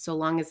statement, so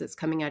long as it's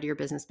coming out of your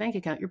business bank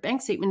account, your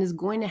bank statement is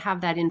going to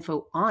have that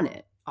info on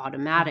it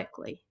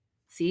automatically. Mm-hmm.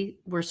 See,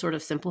 we're sort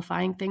of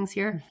simplifying things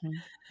here. Mm-hmm.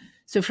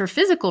 So for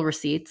physical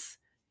receipts,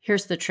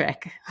 here's the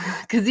trick,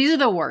 because these are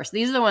the worst.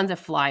 These are the ones that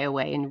fly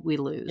away and we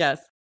lose. Yes.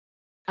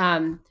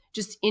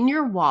 Just in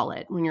your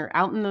wallet, when you're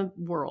out in the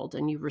world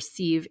and you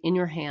receive in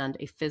your hand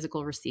a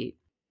physical receipt,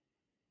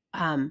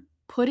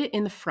 put it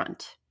in the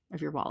front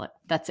of your wallet.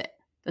 That's it.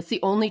 That's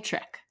the only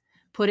trick.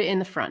 Put it in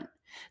the front.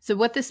 So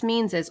what this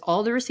means is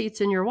all the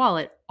receipts in your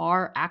wallet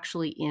are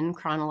actually in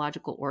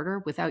chronological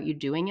order without you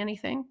doing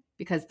anything,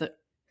 because the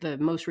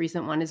most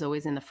recent one is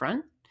always in the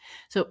front.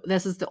 So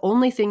this is the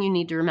only thing you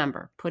need to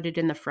remember. Put it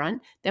in the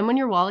front. Then when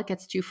your wallet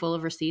gets too full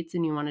of receipts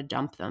and you want to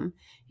dump them,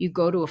 you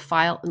go to a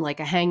file, like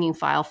a hanging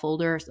file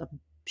folder, a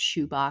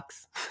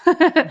shoebox.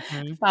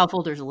 Mm-hmm. File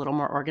folder is a little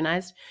more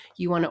organized.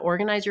 You want to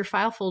organize your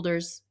file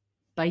folders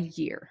by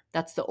year.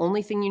 That's the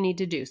only thing you need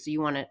to do. So you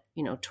want it,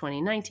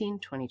 2019,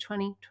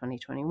 2020,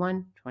 2021,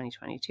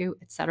 2022,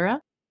 etc.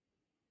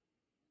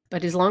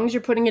 But as long as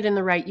you're putting it in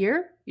the right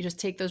year, you just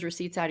take those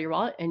receipts out of your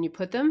wallet and you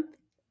put them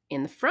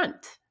in the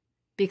front,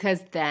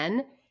 because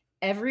then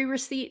every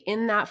receipt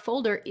in that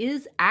folder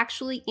is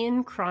actually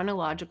in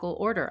chronological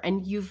order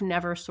and you've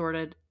never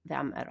sorted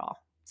them at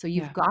all. So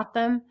you've got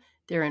them,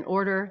 they're in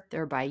order,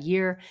 they're by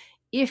year.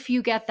 If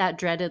you get that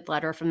dreaded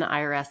letter from the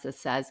IRS that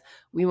says,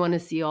 we want to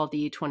see all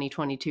the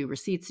 2022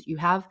 receipts that you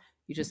have,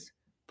 you just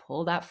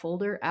pull that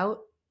folder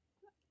out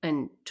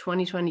and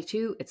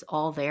 2022, it's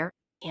all there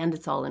and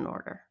it's all in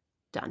order.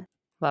 Done.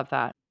 Love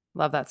that.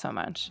 Love that so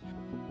much.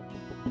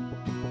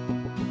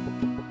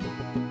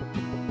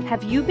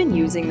 Have you been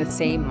using the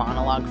same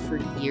monologue for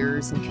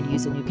years and could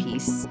use a new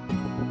piece?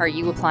 Are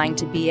you applying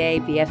to BA,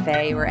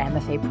 BFA, or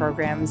MFA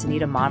programs and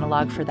need a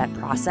monologue for that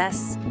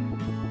process?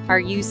 Are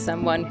you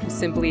someone who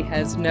simply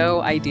has no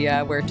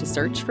idea where to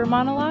search for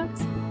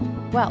monologues?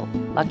 Well,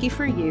 lucky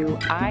for you,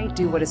 I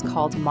do what is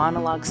called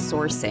monologue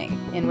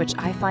sourcing, in which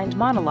I find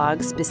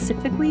monologues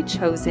specifically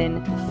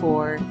chosen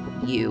for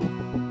you.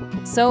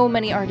 So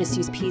many artists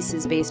use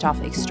pieces based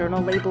off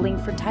external labeling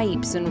for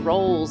types and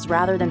roles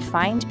rather than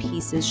find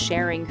pieces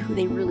sharing who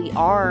they really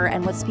are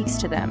and what speaks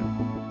to them.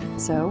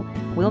 So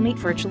we'll meet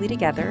virtually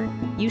together.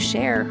 You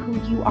share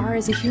who you are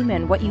as a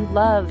human, what you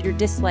love, your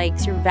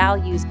dislikes, your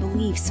values,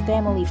 beliefs,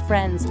 family,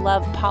 friends,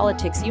 love,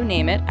 politics, you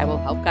name it. I will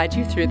help guide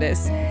you through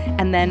this.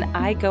 And then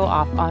I go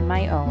off on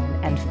my own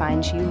and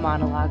find you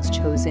monologues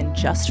chosen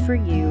just for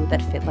you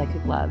that fit like a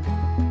glove.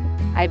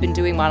 I've been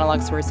doing monologue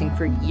sourcing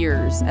for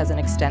years as an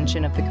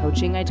extension of the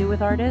coaching I do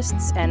with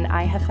artists, and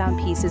I have found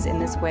pieces in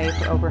this way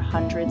for over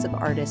hundreds of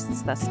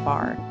artists thus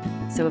far.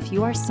 So if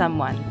you are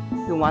someone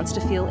who wants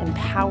to feel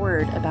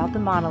empowered about the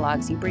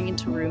monologues you bring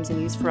into rooms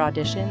and use for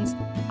auditions,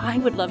 I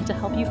would love to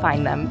help you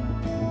find them.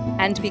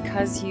 And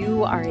because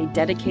you are a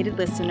dedicated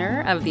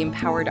listener of the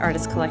Empowered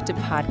Artist Collective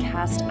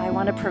podcast, I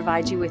want to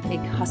provide you with a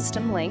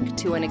custom link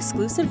to an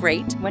exclusive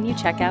rate when you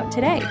check out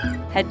today.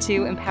 Head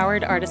to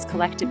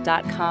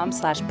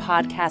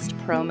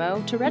empoweredartistcollective.com/podcast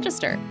promo to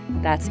register.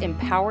 That's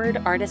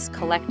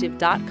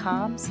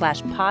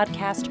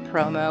empoweredartistcollective.com/podcast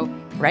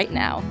promo right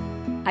now.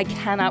 I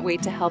cannot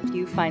wait to help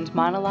you find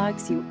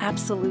monologues you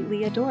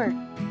absolutely adore.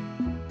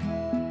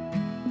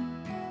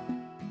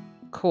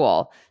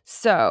 Cool.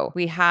 So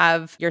we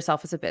have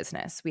yourself as a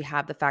business. We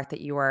have the fact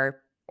that you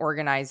are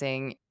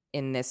organizing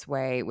in this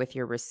way with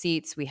your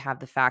receipts. We have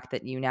the fact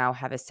that you now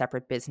have a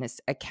separate business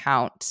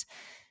account.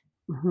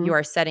 Mhm. You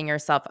are setting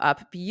yourself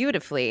up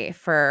beautifully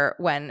for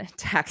when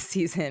tax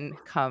season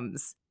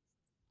comes.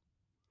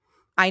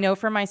 I know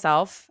for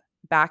myself,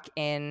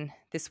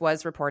 this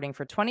was reporting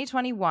for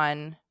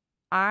 2021.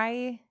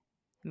 I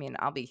mean,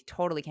 I'll be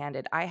totally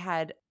candid. I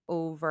had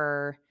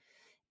over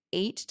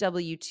 8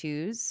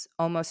 W-2s,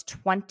 almost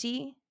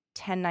 20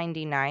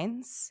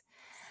 1099s.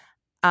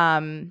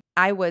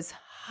 I was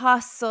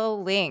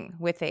hustling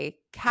with a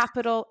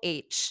capital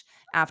H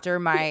after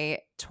my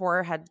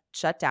tour had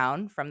shut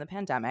down from the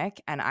pandemic,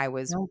 and I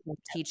was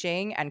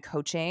teaching and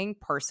coaching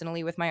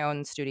personally with my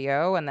own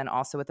studio, and then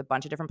also with a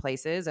bunch of different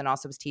places, and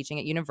also was teaching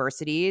at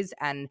universities.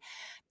 And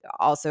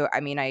also,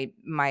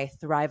 my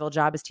thrival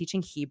job is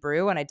teaching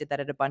Hebrew, and I did that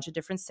at a bunch of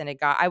different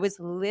synagogues. I was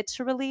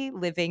literally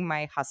living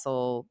my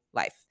hustle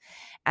life.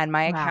 And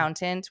my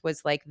accountant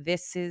was like,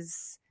 "This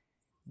is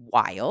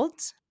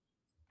wild."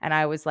 And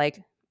I was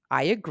like,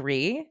 "I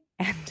agree.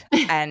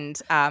 And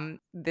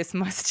this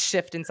must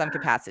shift in some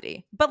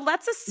capacity." But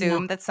let's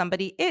assume that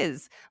somebody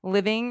is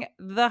living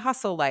the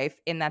hustle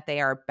life in that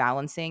they are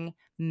balancing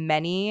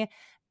many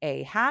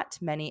a hat,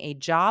 many a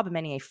job,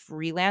 many a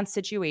freelance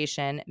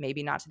situation,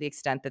 maybe not to the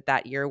extent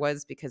that year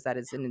was, because that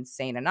is an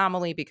insane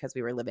anomaly because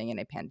we were living in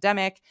a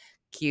pandemic.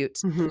 Cute.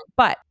 Mhm.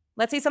 But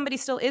let's say somebody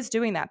still is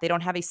doing that. They don't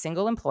have a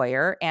single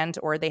employer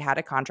or they had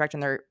a contract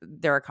and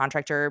they're a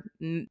contractor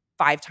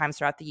 5 times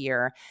throughout the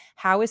year.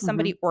 How is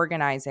somebody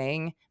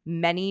organizing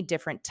many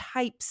different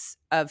types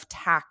of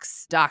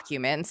tax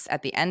documents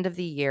at the end of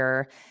the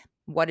year?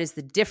 What is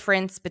the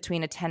difference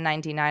between a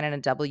 1099 and a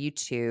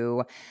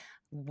W-2?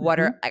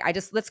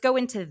 Let's go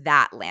into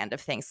that land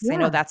of things. I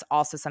know that's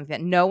also something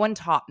that no one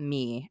taught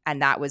me,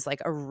 and that was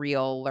like a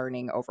real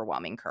learning,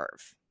 overwhelming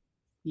curve.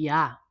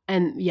 Yeah.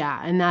 And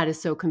that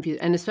is so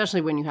confusing. And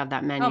especially when you have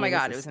that many. Oh my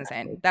God, it was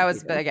insane. That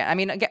was, but again,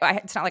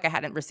 it's not like I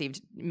hadn't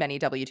received many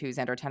W-2s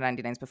and or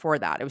 1099s before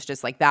that. It was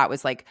just like, that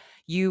was like,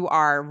 you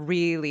are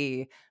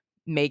really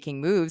making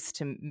moves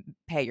to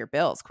pay your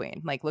bills,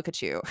 queen. Like, look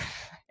at you.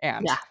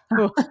 And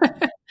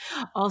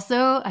also,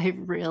 I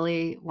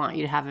really want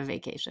you to have a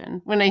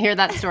vacation. When I hear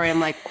that story,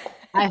 I'm like,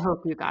 I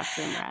hope you got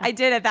some rest. I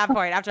did at that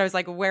point after I was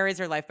like, where is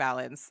your life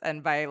balance?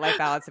 And by life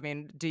balance, I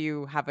mean, do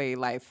you have a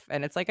life?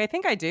 And it's like, I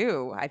think I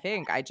do. I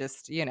think I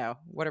just,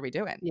 what are we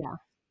doing? Yeah.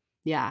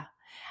 Yeah.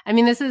 I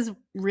mean, this is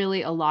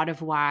really a lot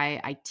of why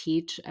I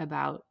teach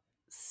about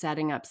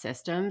setting up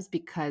systems,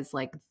 because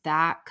like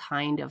that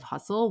kind of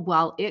hustle,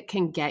 while it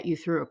can get you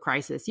through a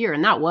crisis year,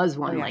 and that was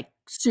one like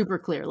super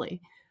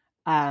clearly,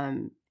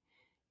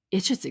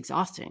 it's just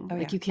exhausting.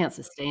 You can't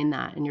sustain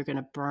that and you're going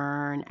to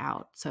burn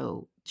out.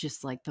 So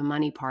just like the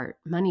money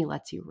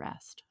lets you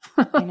rest.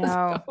 I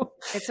know.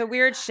 It's a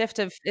weird shift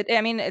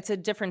it's a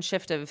different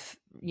shift of,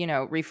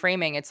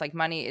 reframing. It's like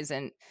money,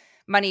 like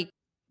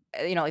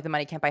the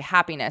money can't buy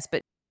happiness,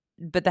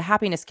 but the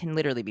happiness can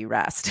literally be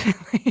rest.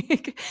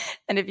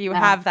 And if you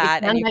have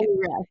that, and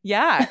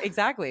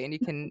exactly. And you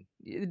can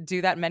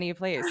do that in many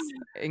places,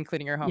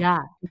 including your home. Yeah.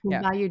 You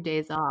can buy you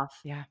days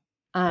off. Yeah.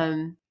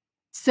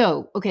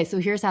 So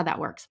here's how that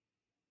works.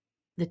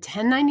 The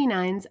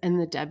 1099s and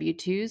the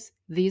W-2s,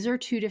 these are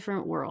two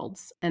different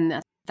worlds,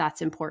 and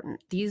that's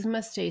important. These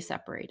must stay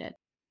separated.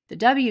 The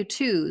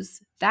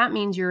W-2s, that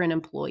means you're an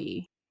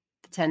employee.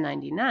 The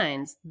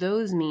 1099s,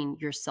 those mean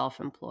you're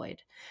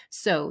self-employed.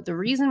 So the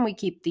reason we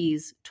keep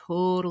these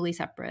totally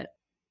separate,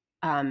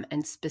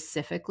 and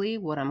specifically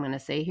what I'm going to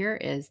say here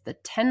is the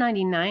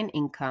 1099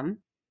 income,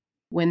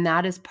 when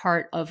that is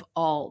part of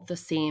all the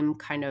same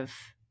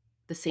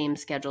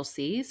Schedule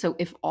C. So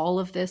if all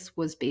of this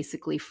was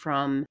basically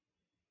from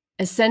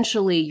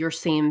essentially your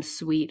same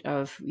suite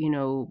of,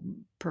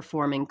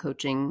 performing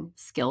coaching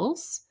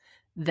skills,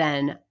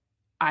 then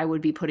I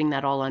would be putting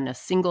that all on a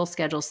single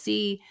Schedule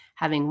C,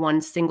 having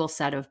one single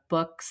set of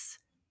books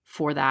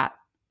for that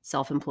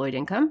self-employed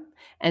income.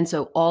 And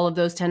so all of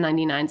those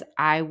 1099s,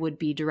 I would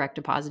be direct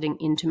depositing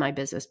into my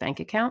business bank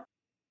account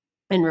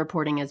and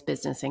reporting as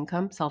business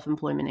income,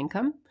 self-employment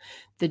income.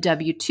 The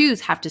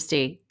W-2s have to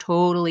stay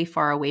totally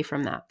far away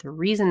from that. The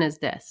reason is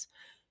this: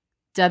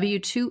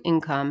 W-2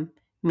 income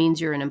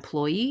means you're an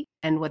employee.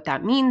 And what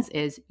that means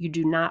is you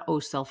do not owe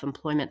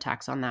self-employment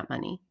tax on that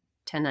money.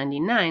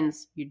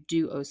 1099s, you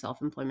do owe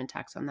self-employment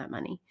tax on that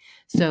money.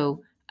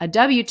 So a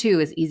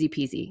W-2 is easy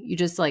peasy. You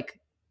just like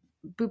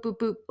boop, boop,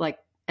 boop, like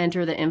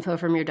enter the info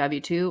from your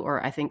W-2,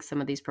 or I think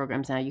some of these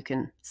programs now you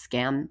can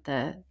scan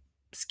the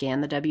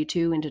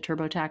W-2 into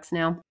TurboTax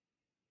now.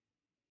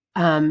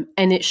 And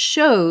it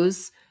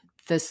shows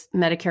this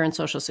Medicare and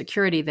Social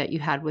Security that you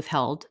had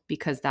withheld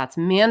because that's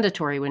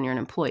mandatory when you're an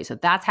employee. So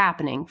that's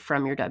happening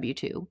from your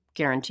W-2,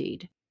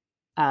 guaranteed.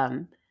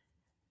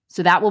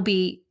 So that will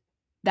be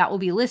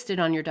listed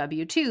on your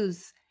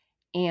W-2s,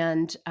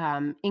 and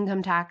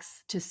income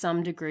tax to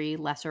some degree,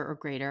 lesser or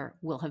greater,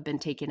 will have been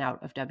taken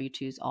out of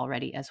W-2s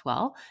already as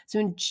well. So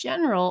in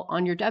general,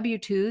 on your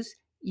W-2s,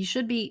 you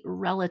should be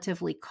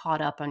relatively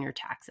caught up on your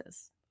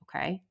taxes,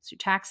 okay? So your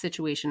tax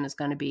situation is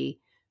going to be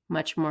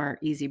much more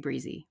easy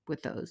breezy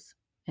with those.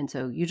 And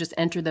so you just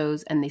enter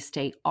those and they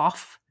stay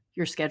off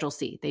your Schedule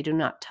C. They do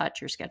not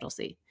touch your Schedule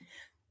C.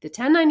 The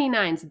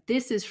 1099s,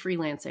 this is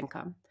freelance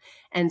income.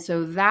 And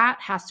so that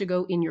has to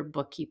go in your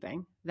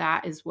bookkeeping.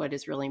 That is what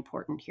is really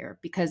important here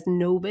because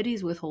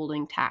nobody's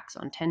withholding tax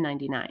on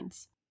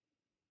 1099s.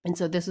 And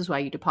so this is why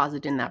you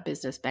deposit in that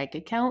business bank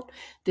account.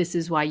 This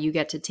is why you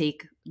get to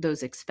take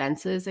those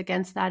expenses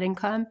against that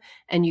income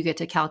and you get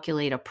to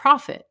calculate a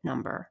profit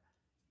number.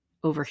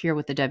 Over here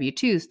with the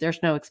W-2s,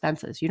 there's no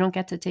expenses. You don't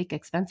get to take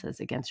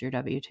expenses against your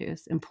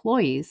W-2s.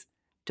 Employees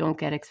don't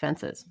get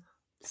expenses.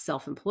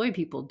 Self-employed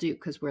people do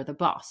because we're the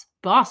boss.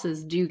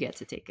 Bosses do get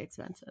to take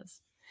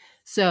expenses.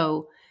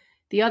 So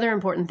the other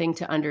important thing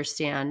to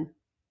understand,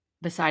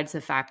 besides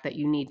the fact that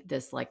you need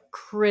this like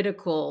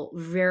critical,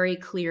 very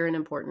clear and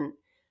important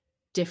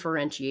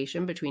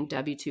differentiation between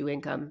W-2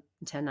 income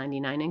and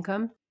 1099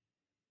 income,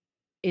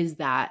 is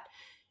that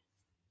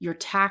your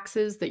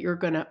taxes that you're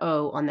going to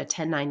owe on the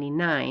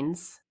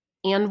 1099s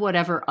and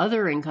whatever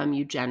other income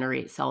you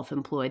generate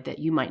self-employed that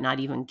you might not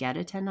even get a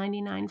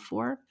 1099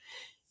 for,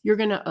 you're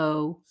going to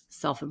owe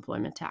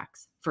self-employment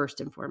tax first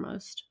and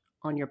foremost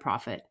on your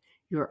profit.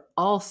 You're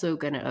also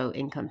going to owe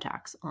income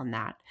tax on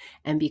that.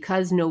 And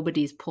because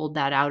nobody's pulled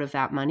that out of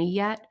that money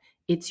yet,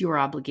 it's your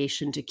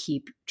obligation to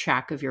keep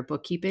track of your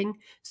bookkeeping.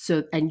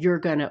 And you're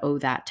going to owe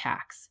that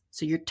tax.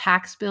 So your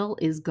tax bill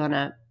is going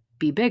to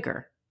be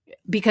bigger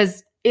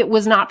because it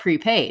was not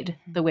prepaid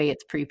the way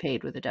it's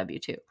prepaid with a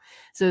W-2.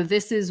 So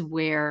this is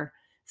where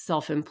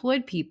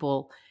self-employed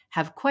people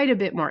have quite a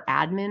bit more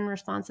admin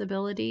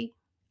responsibility,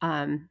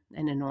 an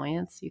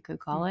annoyance, you could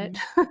call it.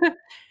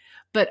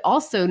 But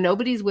also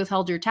nobody's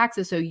withheld your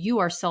taxes. So you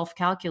are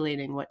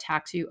self-calculating what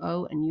tax you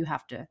owe, and you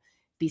have to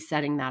be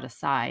setting that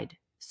aside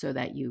so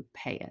that you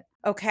pay it.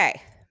 Okay.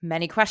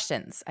 Many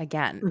questions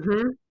again.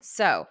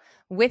 So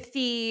with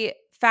the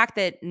fact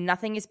that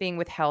nothing is being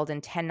withheld in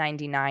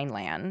 1099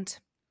 land,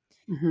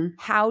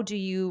 how do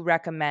you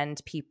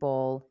recommend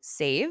people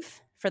save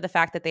for the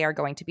fact that they are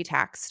going to be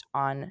taxed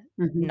on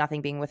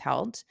nothing being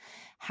withheld?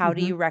 How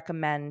do you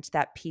recommend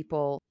that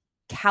people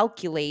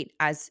calculate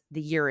as the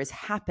year is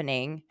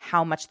happening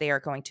how much they are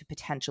going to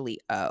potentially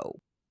owe?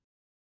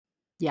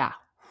 Yeah.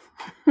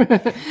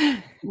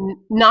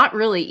 Not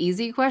really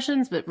easy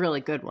questions, but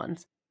really good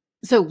ones.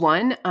 So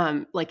one,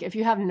 like if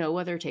you have no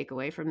other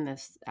takeaway from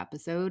this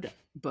episode,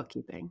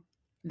 bookkeeping.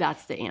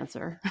 That's the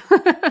answer.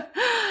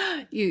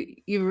 You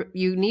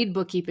need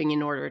bookkeeping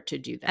in order to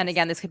do that. And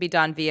again, this could be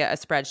done via a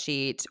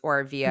spreadsheet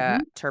or via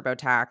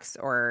TurboTax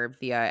or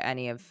via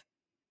any of...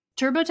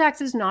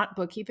 TurboTax is not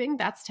bookkeeping.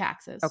 That's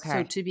taxes. Okay.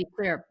 So to be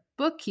clear,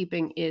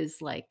 bookkeeping is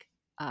like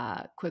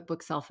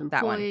QuickBooks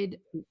Self-Employed,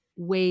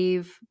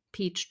 Wave,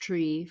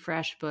 Peachtree,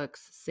 FreshBooks,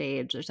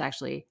 Sage. There's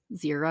actually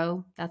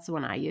Xero. That's the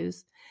one I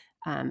use.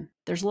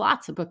 There's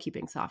lots of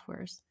bookkeeping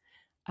softwares.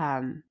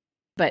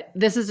 But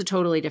this is a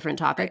totally different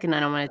topic, and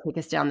I don't want to take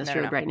us down this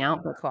road right now.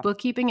 But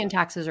bookkeeping and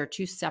taxes are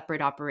two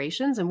separate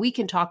operations, and we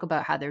can talk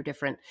about how they're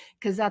different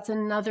because that's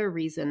another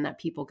reason that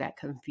people get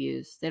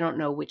confused. They don't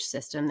know which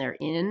system they're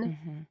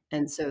in,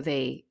 and so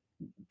they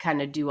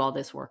kind of do all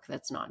this work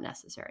that's not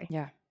necessary.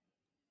 Yeah.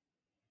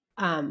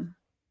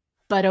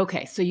 But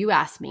okay, so you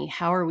asked me,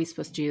 how are we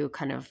supposed to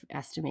kind of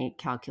estimate,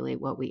 calculate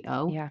what we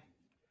owe? Yeah.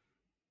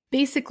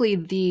 Basically,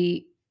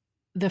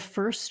 the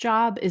first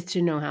job is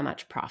to know how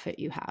much profit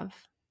you have.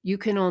 You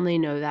can only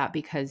know that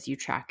because you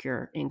track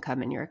your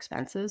income and your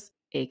expenses,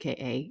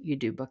 aka you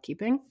do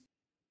bookkeeping.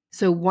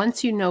 So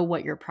once you know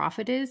what your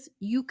profit is,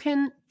 you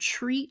can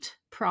treat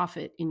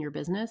profit in your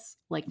business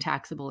like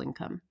taxable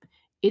income.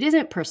 It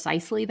isn't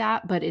precisely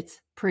that, but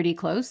it's pretty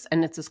close,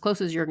 and it's as close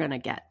as you're going to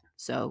get.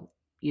 So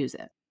use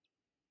it.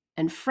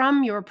 And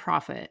from your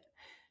profit,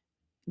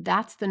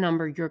 that's the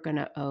number you're going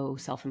to owe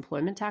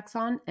self-employment tax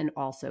on and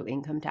also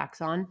income tax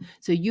on.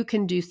 So you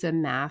can do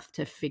some math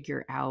to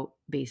figure out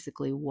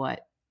basically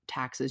what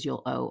taxes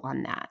you'll owe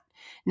on that.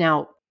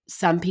 Now,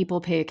 some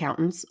people pay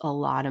accountants a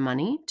lot of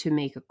money to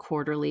make a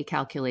quarterly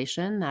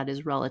calculation that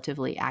is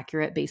relatively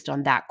accurate based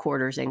on that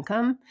quarter's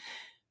income.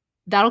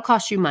 That'll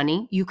cost you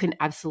money. You can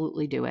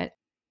absolutely do it.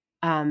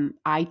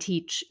 I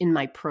teach in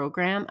my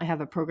program. I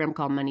have a program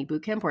called Money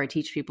Bootcamp where I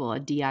teach people a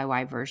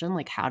DIY version,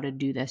 like how to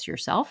do this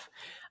yourself.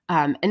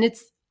 And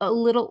it's a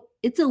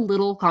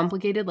little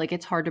complicated. Like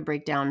it's hard to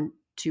break down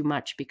too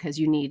much because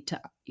you need to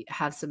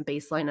have some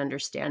baseline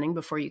understanding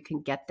before you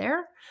can get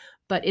there.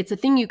 But it's a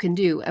thing you can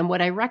do. And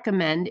what I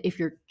recommend if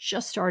you're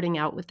just starting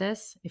out with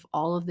this, if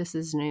all of this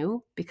is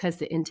new, because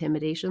the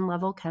intimidation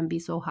level can be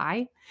so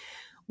high,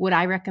 what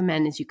I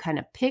recommend is you kind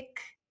of pick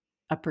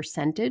a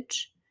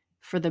percentage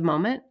for the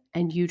moment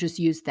and you just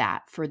use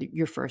that for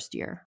your first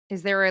year.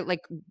 Is there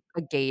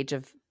a gauge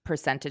of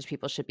percentage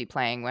people should be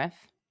playing with?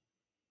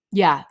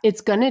 Yeah,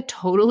 it's going to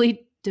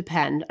totally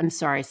depend. I'm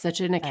sorry, such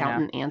an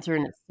accountant answer,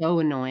 and it's so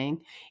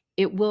annoying.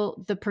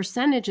 The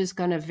percentage is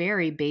going to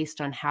vary based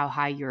on how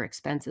high your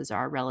expenses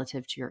are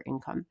relative to your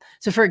income.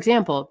 So for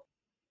example,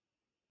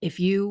 if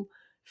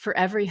for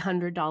every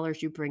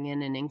 $100 you bring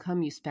in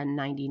income, you spend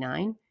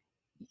 99,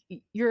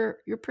 your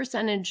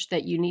percentage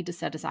that you need to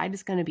set aside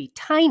is going to be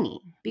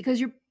tiny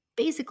because you're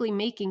basically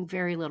making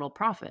very little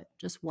profit,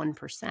 just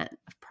 1%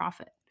 of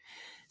profit.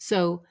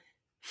 So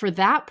for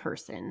that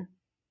person,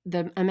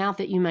 the amount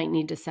that you might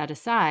need to set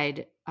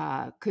aside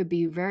could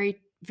be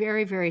very,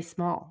 very, very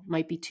small,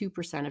 might be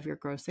 2% of your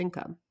gross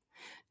income.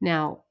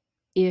 Now,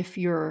 if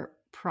your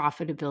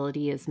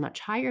profitability is much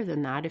higher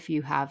than that, if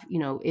you have,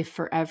 if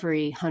for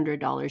every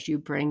 $100 you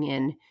bring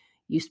in,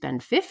 you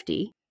spend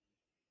 50,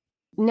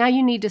 now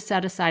you need to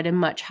set aside a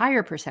much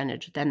higher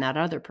percentage than that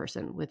other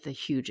person with the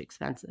huge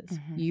expenses.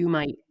 Mm-hmm. You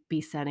might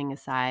be setting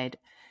aside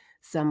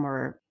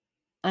somewhere,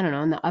 I don't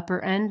know, in the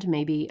upper end,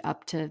 maybe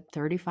up to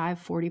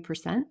 35,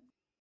 40%.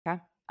 Okay.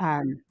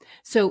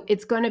 So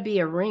it's going to be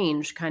a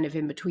range kind of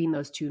in between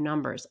those two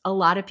numbers. A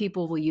lot of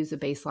people will use a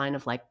baseline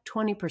of like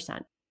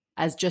 20%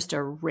 as just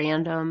a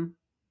random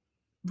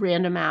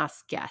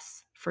ass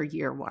guess for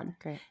year one.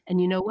 Great. And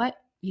you know what?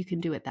 You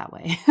can do it that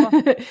way.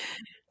 Cool.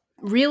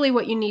 Really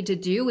what you need to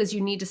do is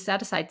you need to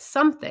set aside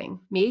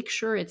something, make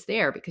sure it's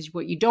there, because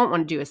what you don't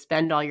want to do is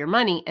spend all your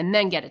money and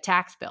then get a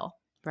tax bill,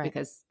 right?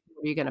 Because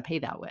what are you going to pay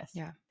that with?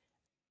 Yeah.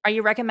 Are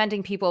you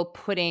recommending people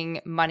putting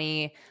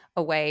money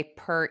away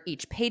per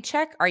each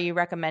paycheck? Are you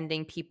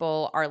recommending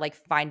people are like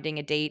finding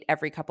a date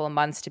every couple of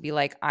months to be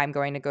like, I'm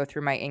going to go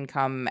through my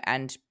income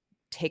and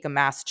take a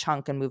mass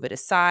chunk and move it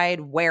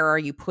aside? Where are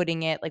you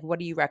putting it? Like, what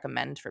do you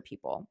recommend for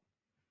people?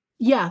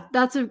 Yeah,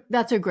 that's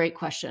a great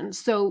question.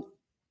 So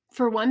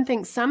for one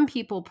thing, some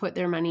people put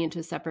their money into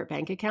a separate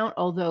bank account,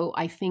 although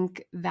I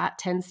think that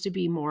tends to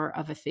be more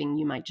of a thing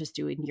you might just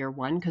do in year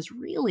one, because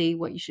really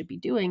what you should be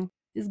doing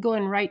is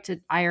going right to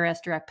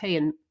IRS Direct Pay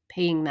and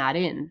paying that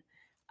in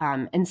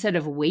instead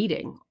of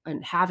waiting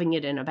and having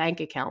it in a bank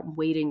account,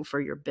 waiting for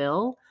your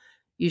bill.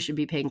 You should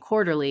be paying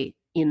quarterly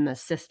in the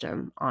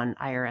system on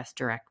IRS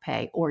Direct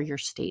Pay or your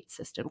state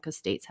system, because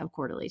states have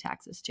quarterly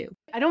taxes too.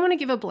 I don't want to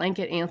give a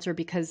blanket answer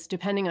because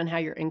depending on how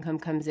your income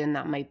comes in,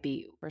 that might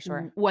be for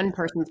sure one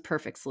person's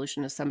perfect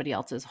solution to somebody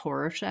else's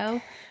horror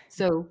show.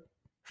 So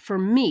for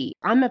me,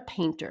 I'm a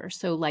painter.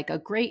 So like a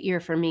great year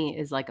for me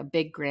is like a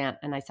big grant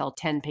and I sell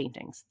 10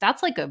 paintings.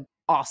 That's like a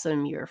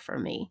awesome year for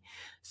me.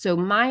 So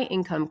my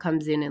income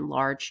comes in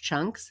large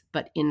chunks,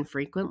 but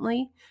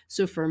infrequently.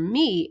 So for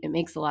me, it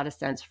makes a lot of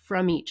sense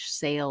from each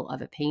sale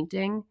of a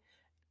painting,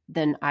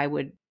 then I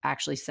would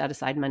actually set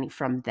aside money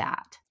from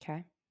that.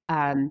 Okay.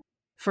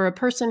 For a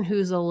person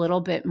who's a little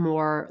bit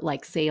more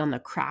like, say, on the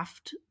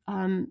craft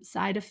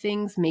side of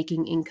things,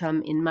 making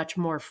income in much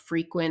more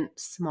frequent,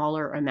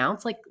 smaller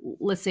amounts, like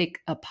let's say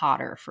a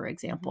potter, for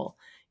example,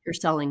 you're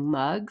selling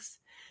mugs,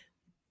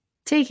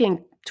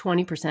 taking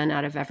 20%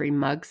 out of every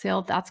mug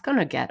sale, that's going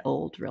to get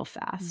old real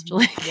fast.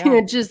 Mm-hmm.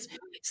 Like just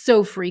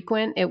so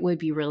frequent, it would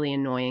be really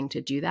annoying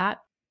to do that.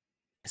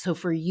 So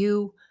for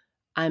you,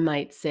 I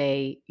might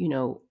say,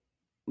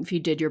 if you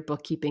did your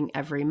bookkeeping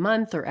every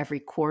month or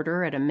every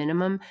quarter at a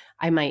minimum,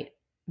 I might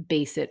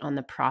base it on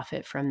the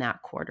profit from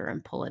that quarter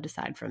and pull it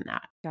aside from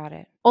that. Got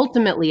it.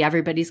 Ultimately,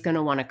 everybody's going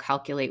to want to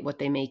calculate what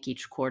they make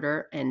each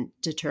quarter and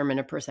determine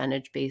a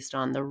percentage based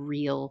on the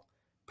real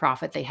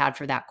profit they had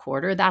for that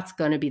quarter. That's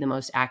going to be the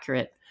most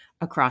accurate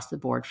across the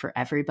board for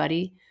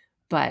everybody.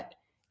 But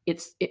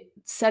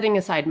setting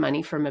aside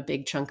money from a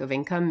big chunk of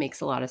income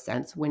makes a lot of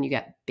sense when you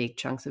get big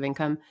chunks of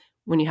income.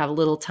 When you have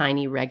little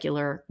tiny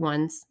regular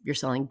ones, you're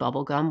selling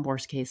bubble gum,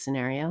 worst case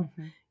scenario,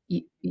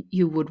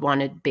 you would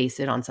want to base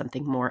it on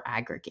something more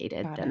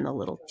aggregated than the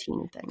little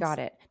teeny things. Got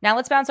it. Now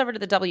let's bounce over to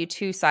the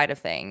W-2 side of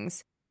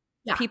things.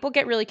 Yeah. People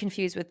get really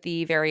confused with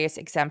the various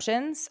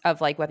exemptions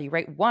of like whether you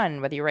write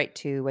 1, whether you write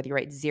 2, whether you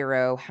write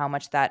 0, how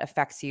much that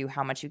affects you,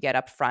 how much you get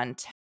up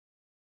front.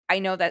 I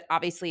know that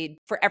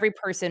obviously for every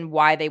person,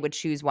 why they would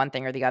choose one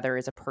thing or the other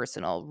is a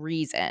personal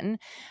reason.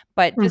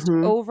 But just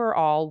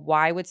overall,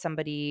 why would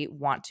somebody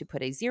want to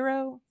put a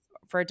 0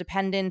 for a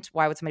dependent?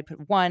 Why would somebody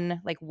put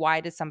 1? Like, why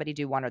does somebody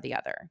do one or the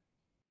other?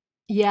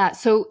 Yeah.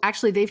 So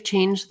actually, they've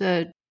changed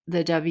the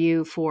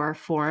W-4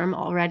 form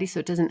already. So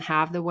it doesn't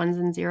have the 1s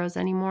and 0s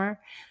anymore.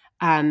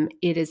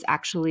 It is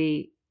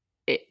actually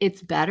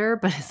it's better,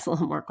 but it's a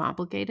little more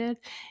complicated.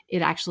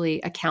 It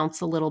actually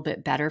accounts a little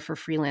bit better for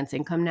freelance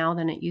income now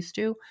than it used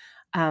to.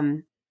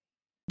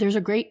 There's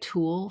a great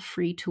tool,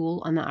 free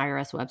tool on the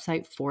IRS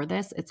website for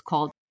this. It's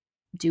called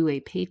Do a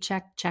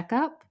Paycheck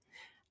Checkup.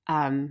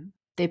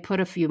 They put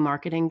a few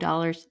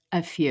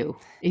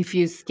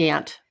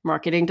scant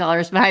marketing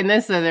dollars behind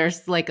this. So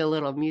there's like a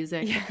little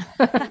music.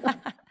 Yeah.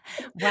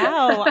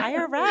 Wow,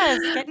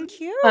 IRS, getting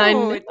cute.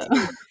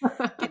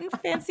 Getting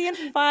fancy and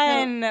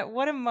fun.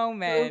 What a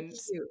moment.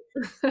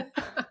 So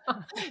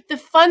the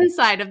fun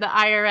side of the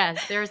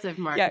IRS. There's a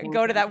marketing. Yeah,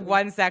 go to that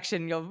one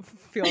section. You'll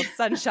feel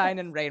sunshine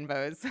and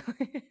rainbows.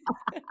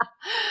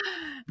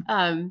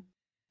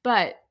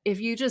 But if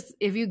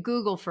you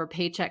Google for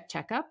paycheck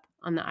checkup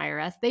on the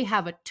IRS, they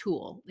have a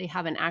tool. They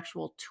have an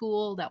actual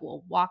tool that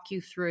will walk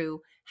you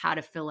through how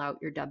to fill out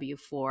your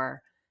W-4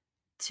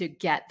 to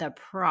get the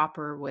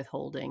proper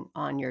withholding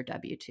on your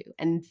W-2.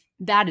 And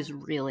that is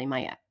really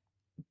my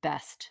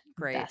best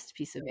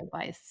piece of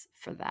advice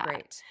for that.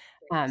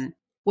 Great.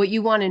 What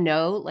you want to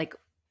know, like,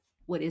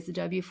 what is a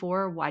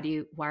W-4?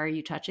 Why are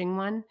you touching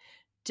one?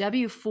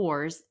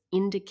 W-4s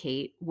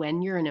indicate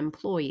when you're an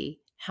employee,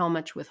 how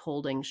much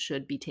withholding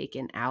should be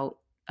taken out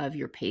of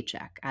your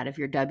paycheck, out of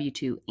your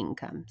W-2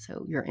 income.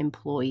 So your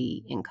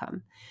employee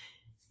income.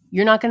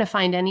 You're not going to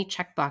find any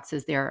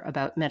checkboxes there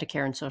about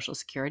Medicare and Social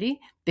Security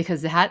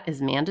because that is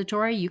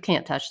mandatory. You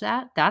can't touch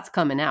that. That's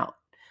coming out.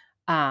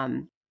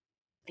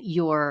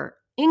 Your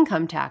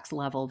income tax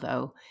level,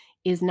 though,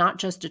 is not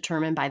just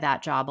determined by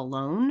that job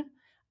alone.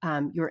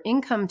 Your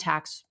income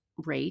tax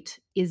rate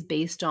is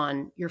based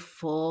on your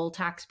full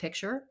tax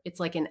picture. It's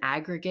like an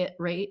aggregate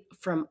rate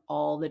from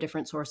all the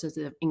different sources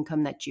of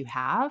income that you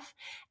have.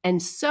 And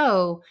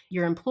so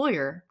your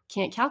employer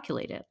can't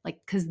calculate it, like,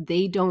 because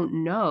they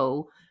don't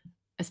know,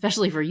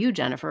 especially for you,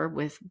 Jennifer,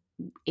 with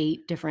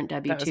 8 different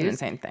W-2s. That was an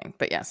insane thing,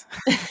 but yes.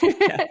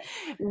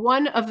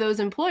 One of those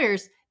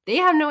employers, they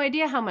have no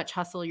idea how much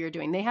hustle you're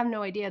doing. They have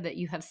no idea that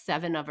you have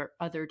 7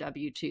 other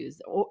W-2s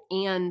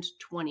and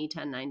 20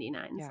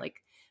 1099s. Yeah.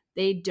 Like,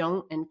 they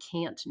don't and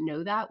can't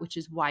know that, which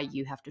is why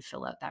you have to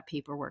fill out that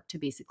paperwork to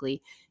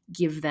basically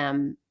give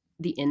them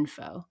the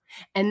info.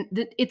 And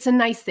it's a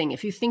nice thing.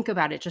 If you think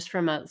about it just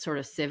from a sort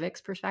of civics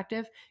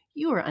perspective,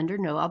 you are under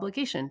no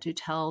obligation to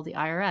tell the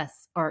IRS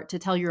or to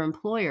tell your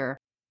employer,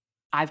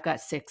 I've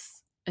got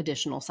 6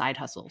 additional side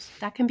hustles.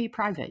 That can be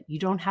private. You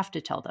don't have to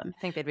tell them.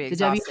 I think they'd be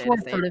exhausted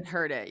if they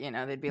heard it.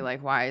 They'd be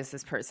like, why is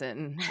this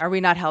person, are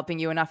we not helping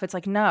you enough? It's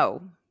like,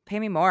 no, pay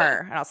me more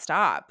and I'll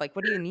stop. Like,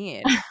 what do you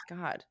need?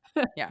 God.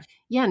 Yeah.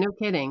 Yeah, no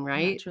kidding,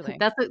 right? Yeah, truly.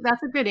 That's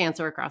a good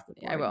answer across the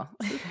board. Yeah, I will.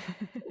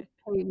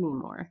 Pay me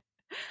more.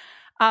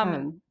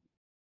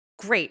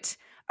 Great.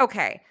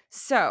 Okay.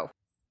 So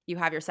you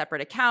have your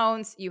separate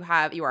accounts. You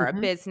are a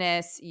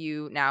business.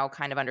 You now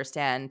kind of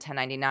understand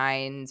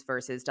 1099s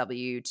versus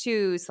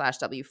W-2s /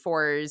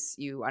 W-4s.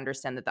 You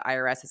understand that the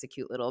IRS is a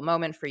cute little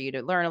moment for you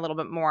to learn a little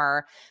bit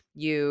more.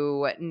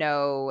 You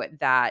know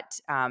that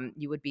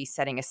you would be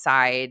setting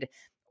aside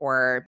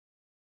or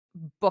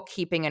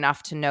bookkeeping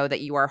enough to know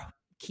that you are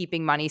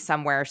keeping money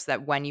somewhere so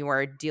that when you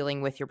are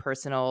dealing with your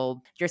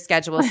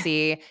Schedule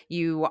C,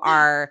 you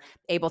are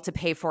able to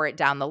pay for it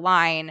down the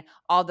line,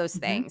 all those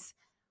things.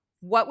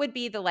 What would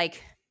be the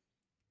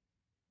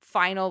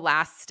final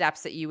last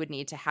steps that you would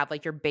need to have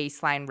your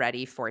baseline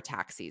ready for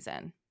tax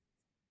season,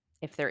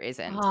 if there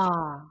isn't?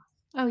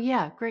 Oh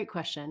yeah, great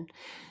question.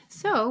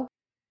 So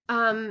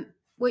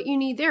what you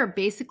need there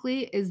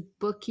basically is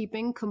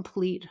bookkeeping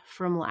complete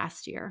from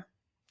last year.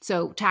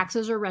 So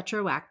taxes are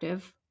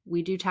retroactive.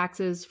 We do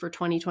taxes for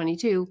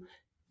 2022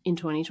 in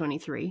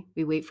 2023.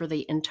 We wait for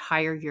the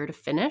entire year to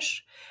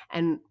finish.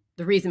 And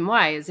the reason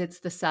why is it's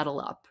the settle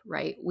up,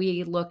 right?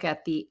 We look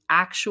at the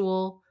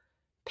actual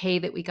pay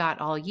that we got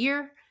all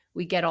year.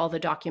 We get all the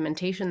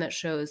documentation that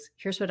shows,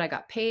 here's what I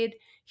got paid.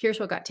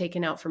 Here's what got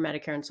taken out for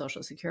Medicare and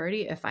Social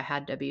Security if I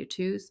had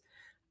W-2s.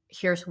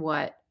 Here's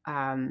what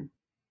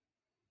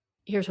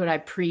I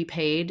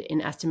prepaid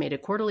in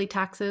estimated quarterly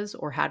taxes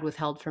or had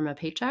withheld from a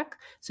paycheck.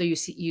 So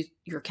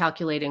you're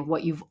calculating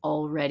what you've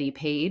already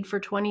paid for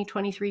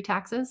 2023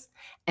 taxes.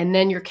 And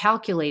then you're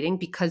calculating,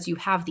 because you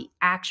have the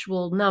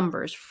actual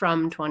numbers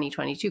from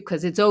 2022,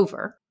 because it's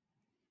over,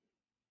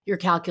 you're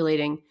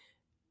calculating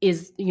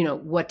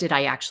what did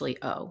I actually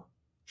owe?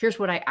 Here's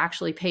what I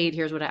actually paid.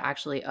 Here's what I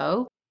actually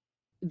owe.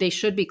 They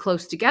should be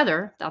close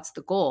together. That's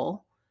the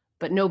goal.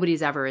 But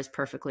nobody's ever is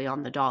perfectly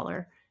on the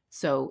dollar.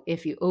 So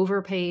if you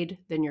overpaid,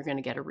 then you're going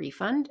to get a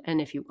refund.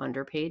 And if you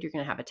underpaid, you're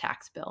going to have a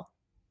tax bill.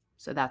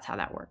 So that's how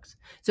that works.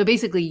 So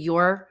basically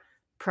your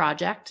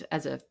project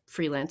as a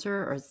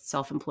freelancer or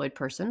self-employed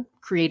person,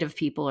 creative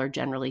people are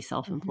generally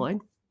self-employed,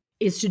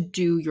 is to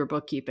do your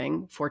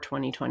bookkeeping for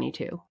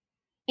 2022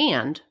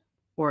 and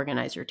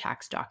organize your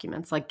tax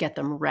documents, like get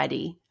them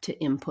ready to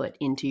input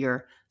into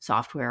your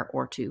software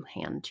or to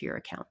hand to your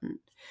accountant.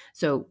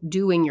 So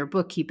doing your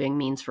bookkeeping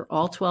means for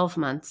all 12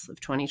 months of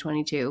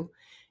 2022,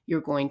 you're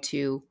going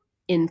to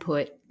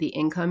input the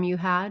income you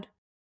had,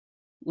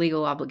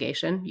 legal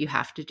obligation. You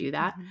have to do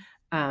that.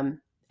 And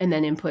and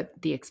then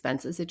input the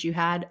expenses that you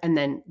had, and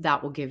then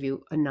that will give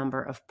you a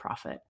number of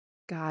profit.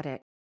 Got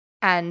it.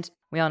 And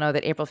we all know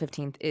that April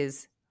 15th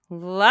is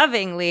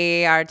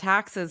lovingly our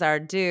taxes are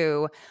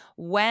due.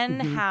 When,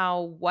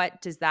 how, what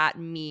does that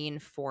mean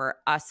for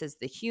us as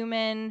the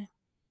human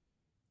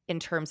in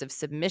terms of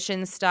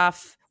submission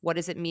stuff? What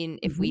does it mean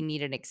if we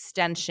need an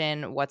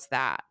extension? What's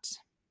that?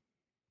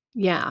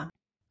 Yeah,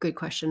 good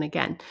question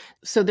again.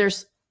 So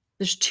there's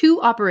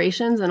two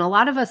operations, and a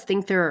lot of us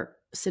think they're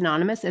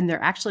synonymous, and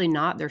they're actually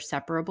not. They're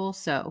separable.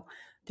 So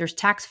there's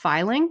tax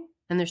filing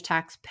and there's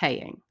tax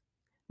paying.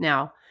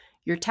 Now,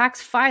 your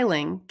tax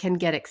filing can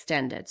get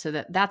extended.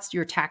 So that's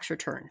your tax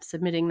return,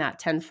 submitting that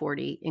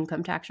 1040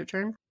 income tax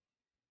return.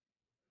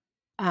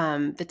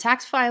 The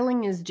tax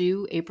filing is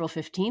due April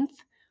 15th,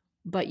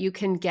 but you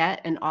can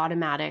get an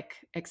automatic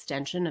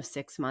extension of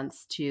 6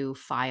 months to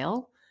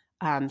file,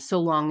 so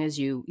long as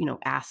you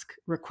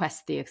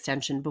request the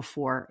extension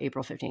before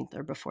April 15th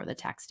or before the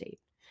tax date.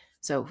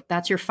 So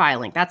that's your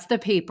filing. That's the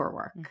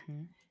paperwork.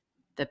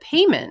 The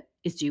payment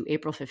is due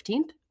April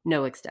 15th,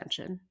 no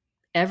extension.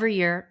 Every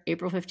year,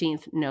 April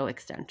 15th, no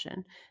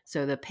extension.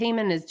 So the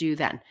payment is due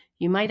then.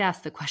 You might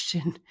ask the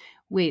question,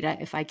 wait,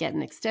 if I get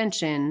an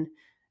extension,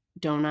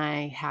 don't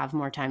I have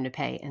more time to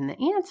pay? And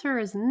the answer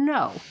is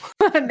no.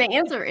 The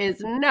answer is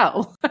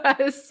no.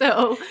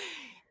 So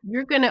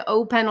you're going to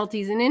owe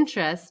penalties and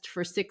interest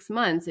for 6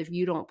 months if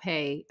you don't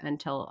pay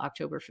until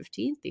October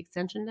 15th, the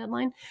extension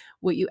deadline.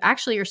 What you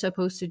actually are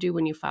supposed to do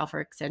when you file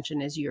for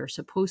extension is you're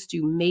supposed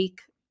to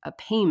make a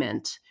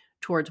payment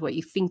towards what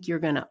you think you're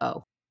going to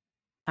owe.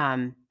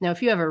 Now,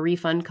 if you have a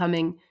refund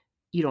coming,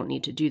 you don't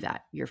need to do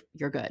that.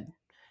 You're good.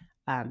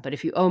 But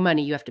if you owe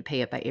money, you have to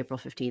pay it by April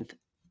 15th.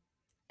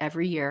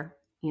 Every year,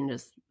 you can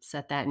just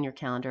set that in your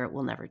calendar. It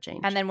will never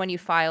change. And then when you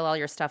file all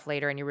your stuff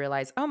later and you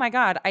realize, oh my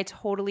God, I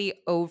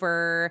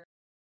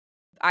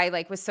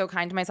was so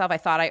kind to myself. I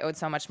thought I owed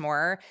so much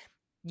more.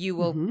 You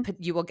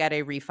will get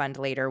a refund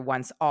later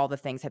once all the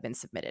things have been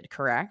submitted,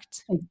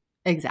 correct?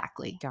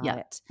 Exactly. Got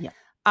it. Yeah.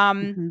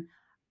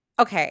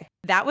 Okay,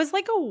 that was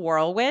like a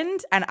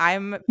whirlwind, and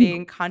I'm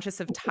being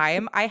conscious of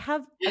time. I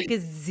have a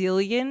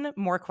gazillion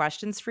more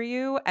questions for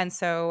you, and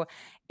so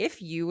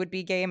if you would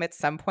be game at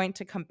some point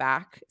to come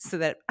back so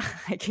that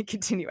I can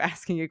continue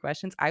asking you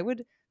questions, I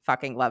would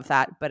fucking love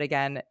that. But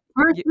again,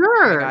 for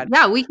sure.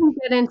 Yeah, we can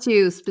get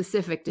into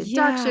specific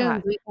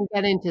deductions. We can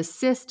get into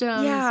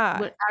systems.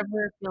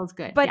 Whatever feels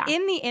good. But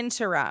in the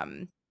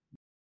interim,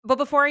 but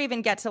before I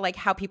even get to like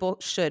how people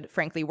should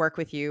frankly work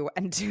with you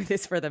and do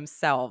this for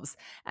themselves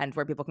and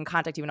where people can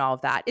contact you and all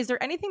of that, is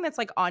there anything that's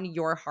like on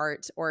your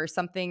heart or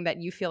something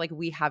that you feel like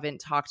we haven't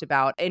talked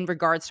about in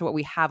regards to what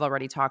we have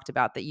already talked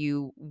about that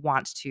you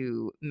want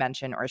to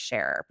mention or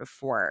share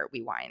before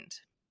we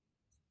wind?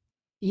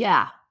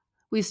 Yeah.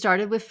 We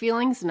started with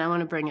feelings and I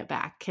want to bring it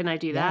back. Can I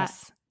do that?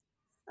 Yes.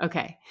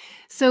 Okay.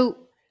 So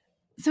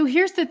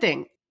here's the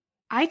thing.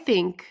 I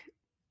think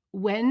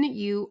when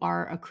you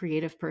are a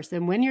creative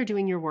person, when you're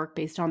doing your work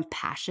based on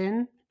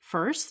passion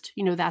first,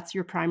 that's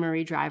your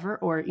primary driver,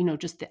 or,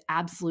 just the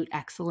absolute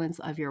excellence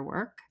of your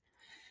work,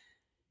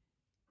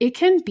 it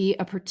can be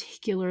a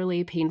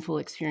particularly painful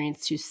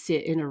experience to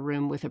sit in a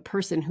room with a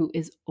person who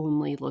is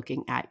only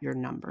looking at your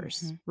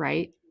numbers,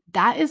 right?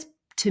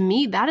 To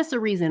me, that is the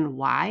reason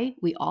why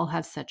we all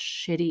have such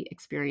shitty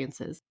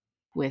experiences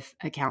with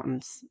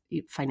accountants,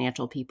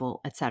 financial people,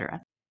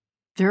 etc.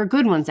 There are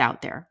good ones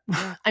out there.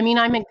 I mean,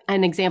 I'm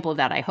an example of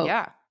that, I hope.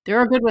 Yeah. There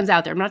are good ones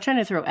out there. I'm not trying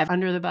to throw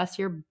under the bus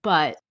here,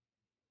 but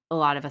a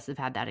lot of us have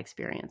had that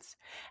experience.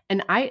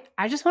 And I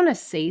just want to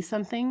say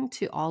something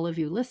to all of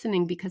you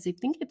listening, because I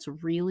think it's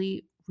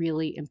really,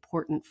 really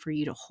important for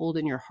you to hold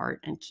in your heart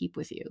and keep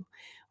with you,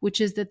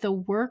 which is that the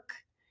work,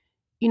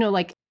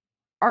 like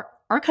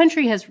our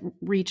country has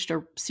reached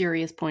a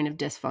serious point of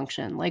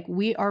dysfunction. Like,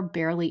 we are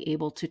barely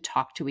able to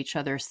talk to each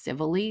other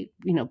civilly,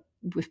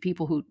 with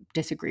people who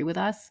disagree with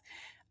us.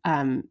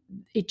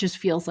 It just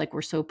feels like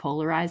we're so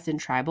polarized and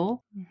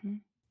tribal.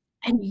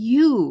 And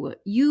you,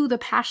 the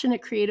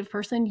passionate creative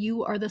person,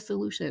 you are the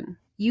solution.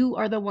 You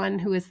are the one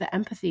who is the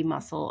empathy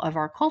muscle of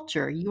our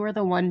culture. You are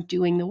the one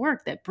doing the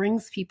work that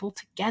brings people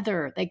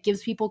together, that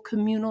gives people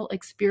communal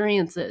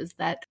experiences,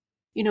 that,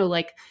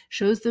 like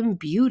shows them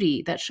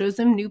beauty, that shows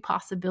them new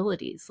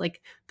possibilities.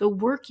 Like, the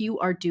work you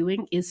are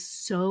doing is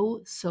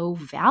so, so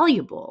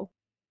valuable.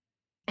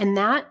 And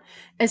that,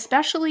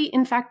 especially,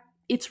 in fact,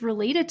 it's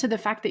related to the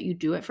fact that you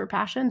do it for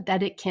passion,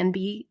 that it can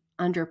be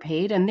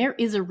underpaid. And there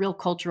is a real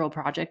cultural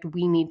project.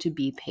 We need to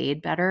be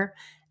paid better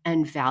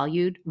and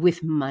valued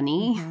with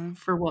money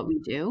for what we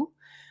do.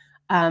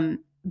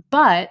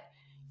 But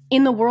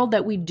in the world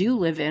that we do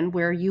live in,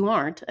 where you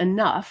aren't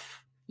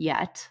enough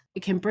yet,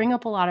 it can bring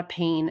up a lot of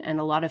pain and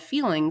a lot of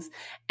feelings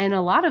and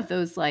a lot of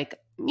those, like,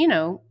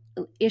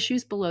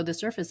 issues below the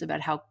surface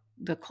about how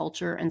the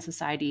culture and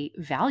society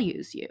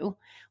values you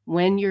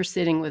when you're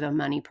sitting with a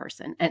money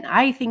person. And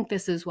I think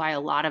this is why a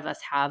lot of us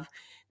have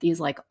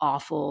these like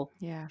awful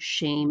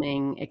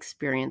shaming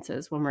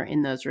experiences when we're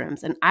in those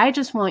rooms. And I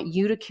just want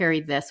you to carry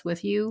this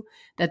with you,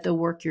 that the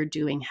work you're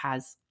doing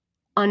has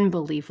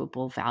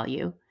unbelievable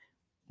value.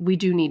 We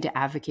do need to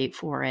advocate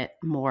for it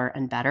more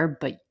and better,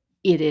 but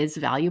it is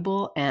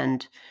valuable,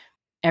 and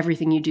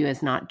everything you do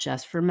is not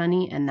just for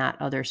money, and that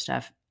other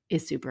stuff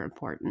is super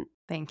important.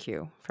 Thank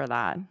you for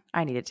that.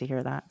 I needed to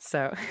hear that.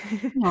 So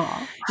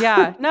Aw.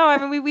 yeah, no, I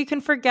mean, we can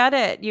forget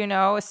it,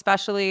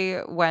 especially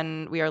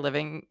when we are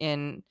living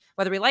in,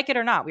 whether we like it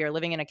or not, we are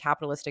living in a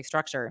capitalistic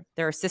structure.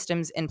 There are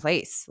systems in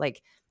place,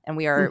 and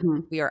we are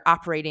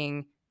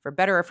operating for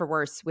better or for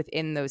worse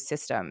within those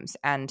systems.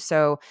 And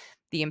so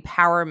the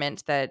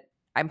empowerment that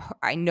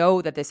I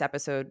know that this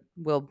episode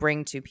will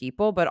bring to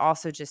people, but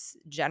also just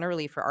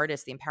generally for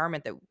artists, the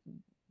empowerment that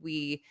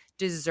we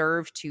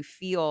deserve to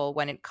feel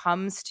when it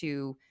comes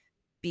to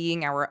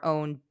being our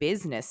own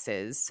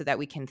businesses so that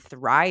we can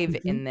thrive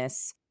in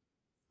this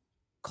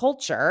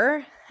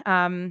culture.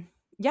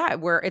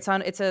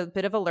 It's a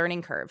bit of a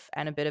learning curve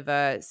and a bit of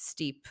a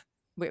steep,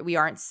 we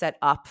aren't set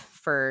up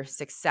for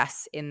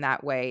success in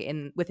that way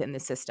within the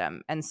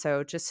system. And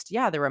so just,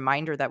 the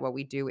reminder that what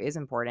we do is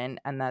important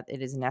and that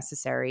it is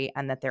necessary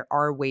and that there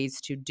are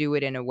ways to do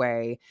it in a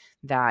way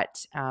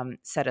that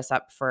set us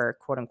up for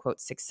quote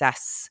unquote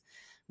success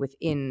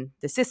within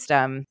the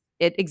system.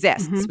 It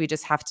exists. We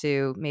just have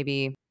to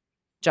maybe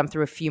jump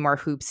through a few more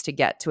hoops to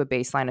get to a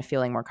baseline of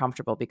feeling more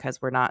comfortable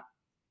because we're not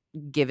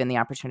given the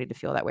opportunity to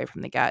feel that way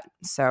from the get.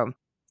 So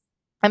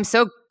I'm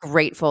so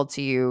grateful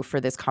to you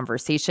for this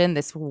conversation,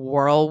 this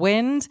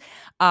whirlwind.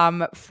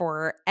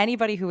 For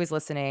anybody who is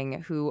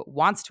listening, who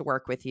wants to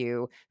work with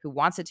you, who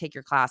wants to take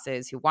your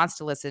classes, who wants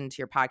to listen to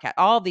your podcast,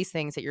 all of these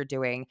things that you're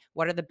doing,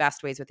 what are the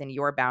best ways within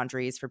your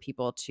boundaries for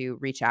people to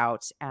reach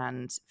out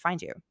and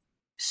find you?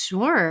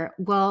 Sure.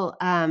 Well,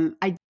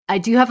 I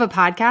do have a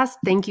podcast.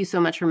 Thank you so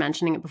much for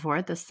mentioning it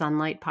before, the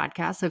Sunlight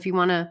Podcast. So if you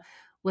want to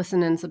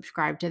listen and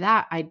subscribe to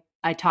that,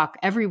 I talk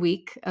every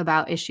week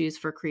about issues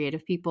for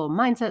creative people,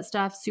 mindset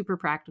stuff, super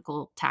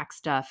practical tax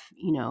stuff,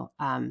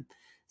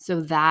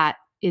 so that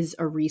is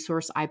a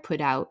resource I put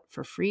out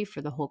for free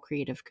for the whole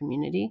creative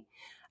community.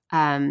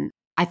 I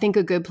think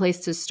a good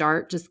place to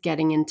start just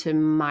getting into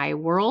my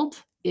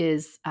world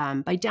is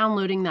by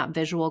downloading that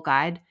visual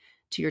guide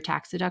to your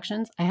tax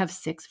deductions. I have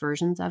 6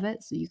 versions of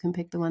it, so you can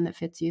pick the one that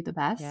fits you the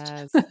best.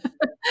 Yes.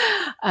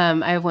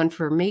 I have one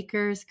for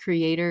makers,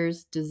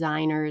 creators,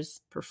 designers,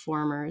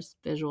 performers,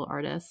 visual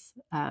artists.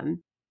 So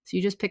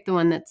you just pick the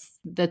one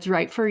that's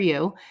right for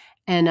you.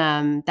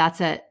 And that's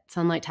at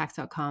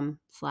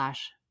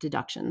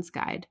sunlighttax.com/deductions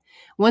guide.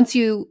 Once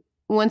you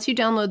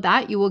download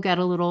that, you will get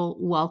a little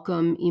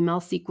welcome email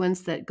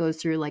sequence that goes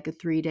through like a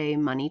 3-day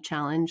money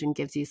challenge and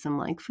gives you some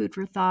like food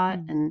for thought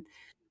and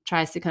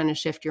tries to kind of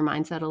shift your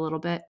mindset a little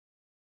bit.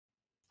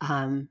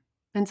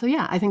 And so,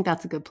 I think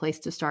that's a good place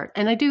to start.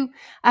 And I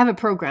have a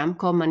program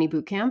called Money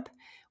Bootcamp,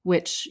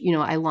 which,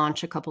 I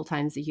launch a couple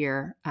times a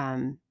year,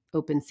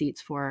 open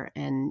seats for,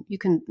 and you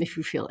can, if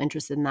you feel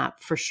interested in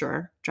that, for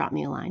sure, drop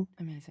me a line.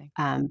 Amazing.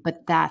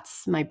 But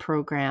that's my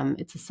program.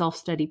 It's a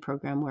self-study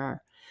program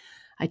where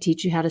I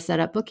teach you how to set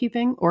up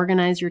bookkeeping,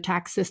 organize your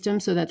tax system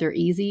so that they're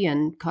easy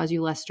and cause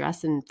you less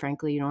stress. And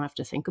frankly, you don't have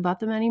to think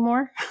about them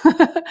anymore.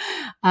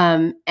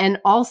 And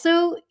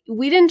also,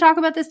 we didn't talk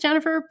about this,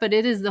 Jennifer, but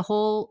it is the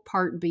whole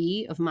part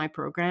B of my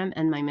program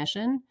and my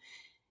mission.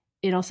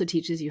 It also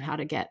teaches you how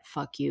to get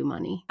fuck you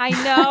money. I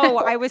know.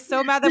 I was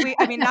so mad that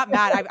not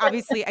mad.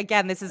 Obviously,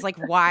 again, this is like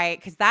why,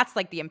 because that's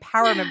like the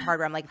empowerment part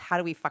where I'm like, how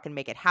do we fucking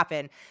make it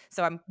happen?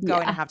 So I'm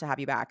going to have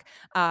you back.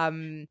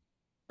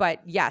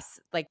 But yes,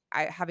 like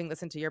having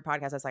listened to your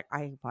podcast, I was like,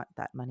 I want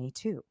that money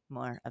too.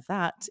 More of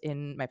that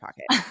in my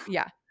pocket.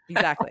 Yeah,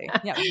 exactly.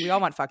 Yeah, we all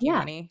want fuck you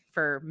money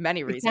for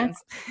many reasons.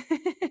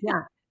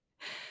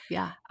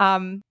 Yeah.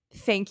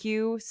 Thank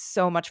you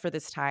so much for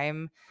this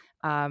time.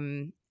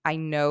 I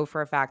know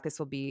for a fact this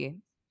will be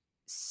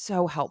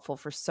so helpful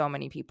for so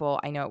many people.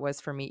 I know it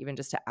was for me, even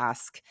just to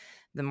ask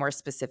the more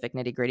specific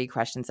nitty-gritty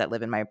questions that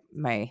live in my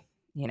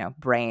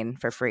brain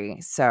for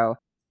free. So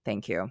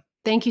thank you.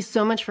 Thank you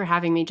so much for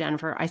having me,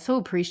 Jennifer. I so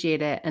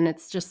appreciate it. And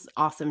it's just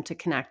awesome to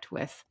connect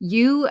with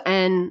you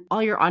and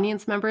all your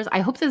audience members.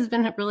 I hope this has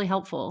been really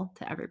helpful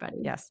to everybody.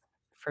 Yes,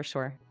 for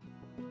sure.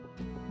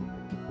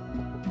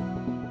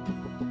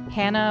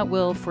 Hannah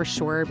will for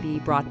sure be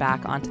brought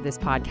back onto this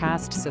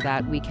podcast so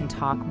that we can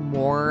talk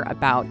more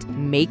about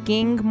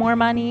making more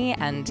money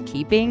and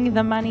keeping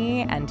the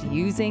money and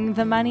using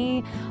the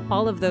money.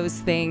 All of those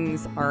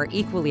things are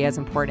equally as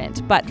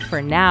important. But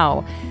for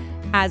now,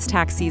 as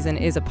tax season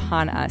is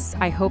upon us,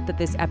 I hope that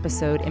this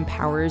episode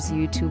empowers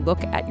you to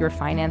look at your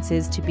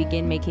finances, to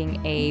begin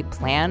making a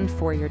plan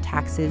for your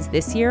taxes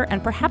this year,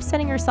 and perhaps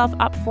setting yourself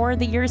up for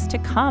the years to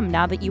come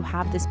now that you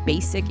have this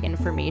basic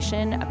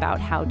information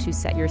about how to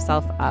set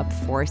yourself up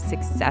for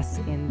success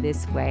in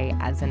this way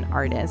as an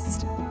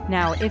artist.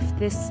 Now, if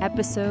this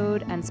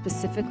episode and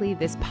specifically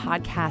this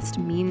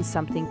podcast means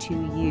something to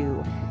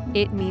you,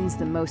 it means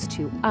the most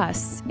to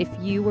us if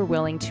you were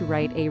willing to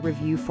write a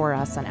review for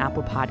us on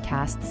Apple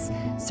Podcasts.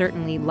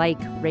 Certainly like,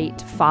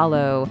 rate,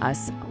 follow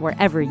us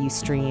wherever you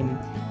stream.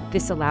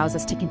 This allows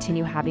us to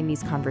continue having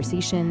these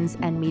conversations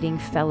and meeting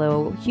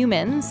fellow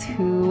humans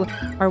who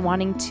are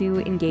wanting to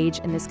engage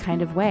in this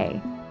kind of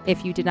way.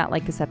 If you did not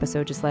like this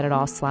episode, just let it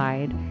all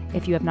slide.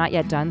 If you have not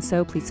yet done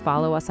so, please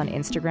follow us on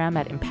Instagram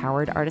at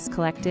Empowered Artist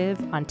Collective,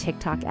 on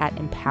TikTok at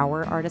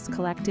Empower Artist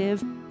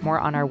Collective, more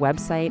on our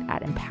website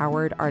at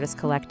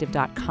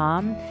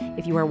empoweredartistcollective.com.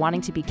 If you are wanting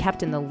to be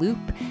kept in the loop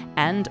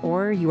and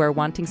or you are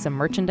wanting some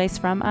merchandise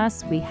from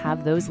us, we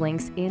have those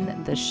links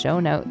in the show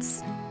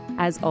notes.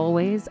 As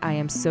always, I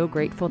am so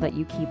grateful that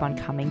you keep on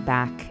coming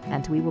back,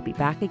 and we will be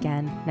back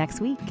again next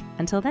week.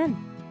 Until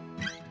then.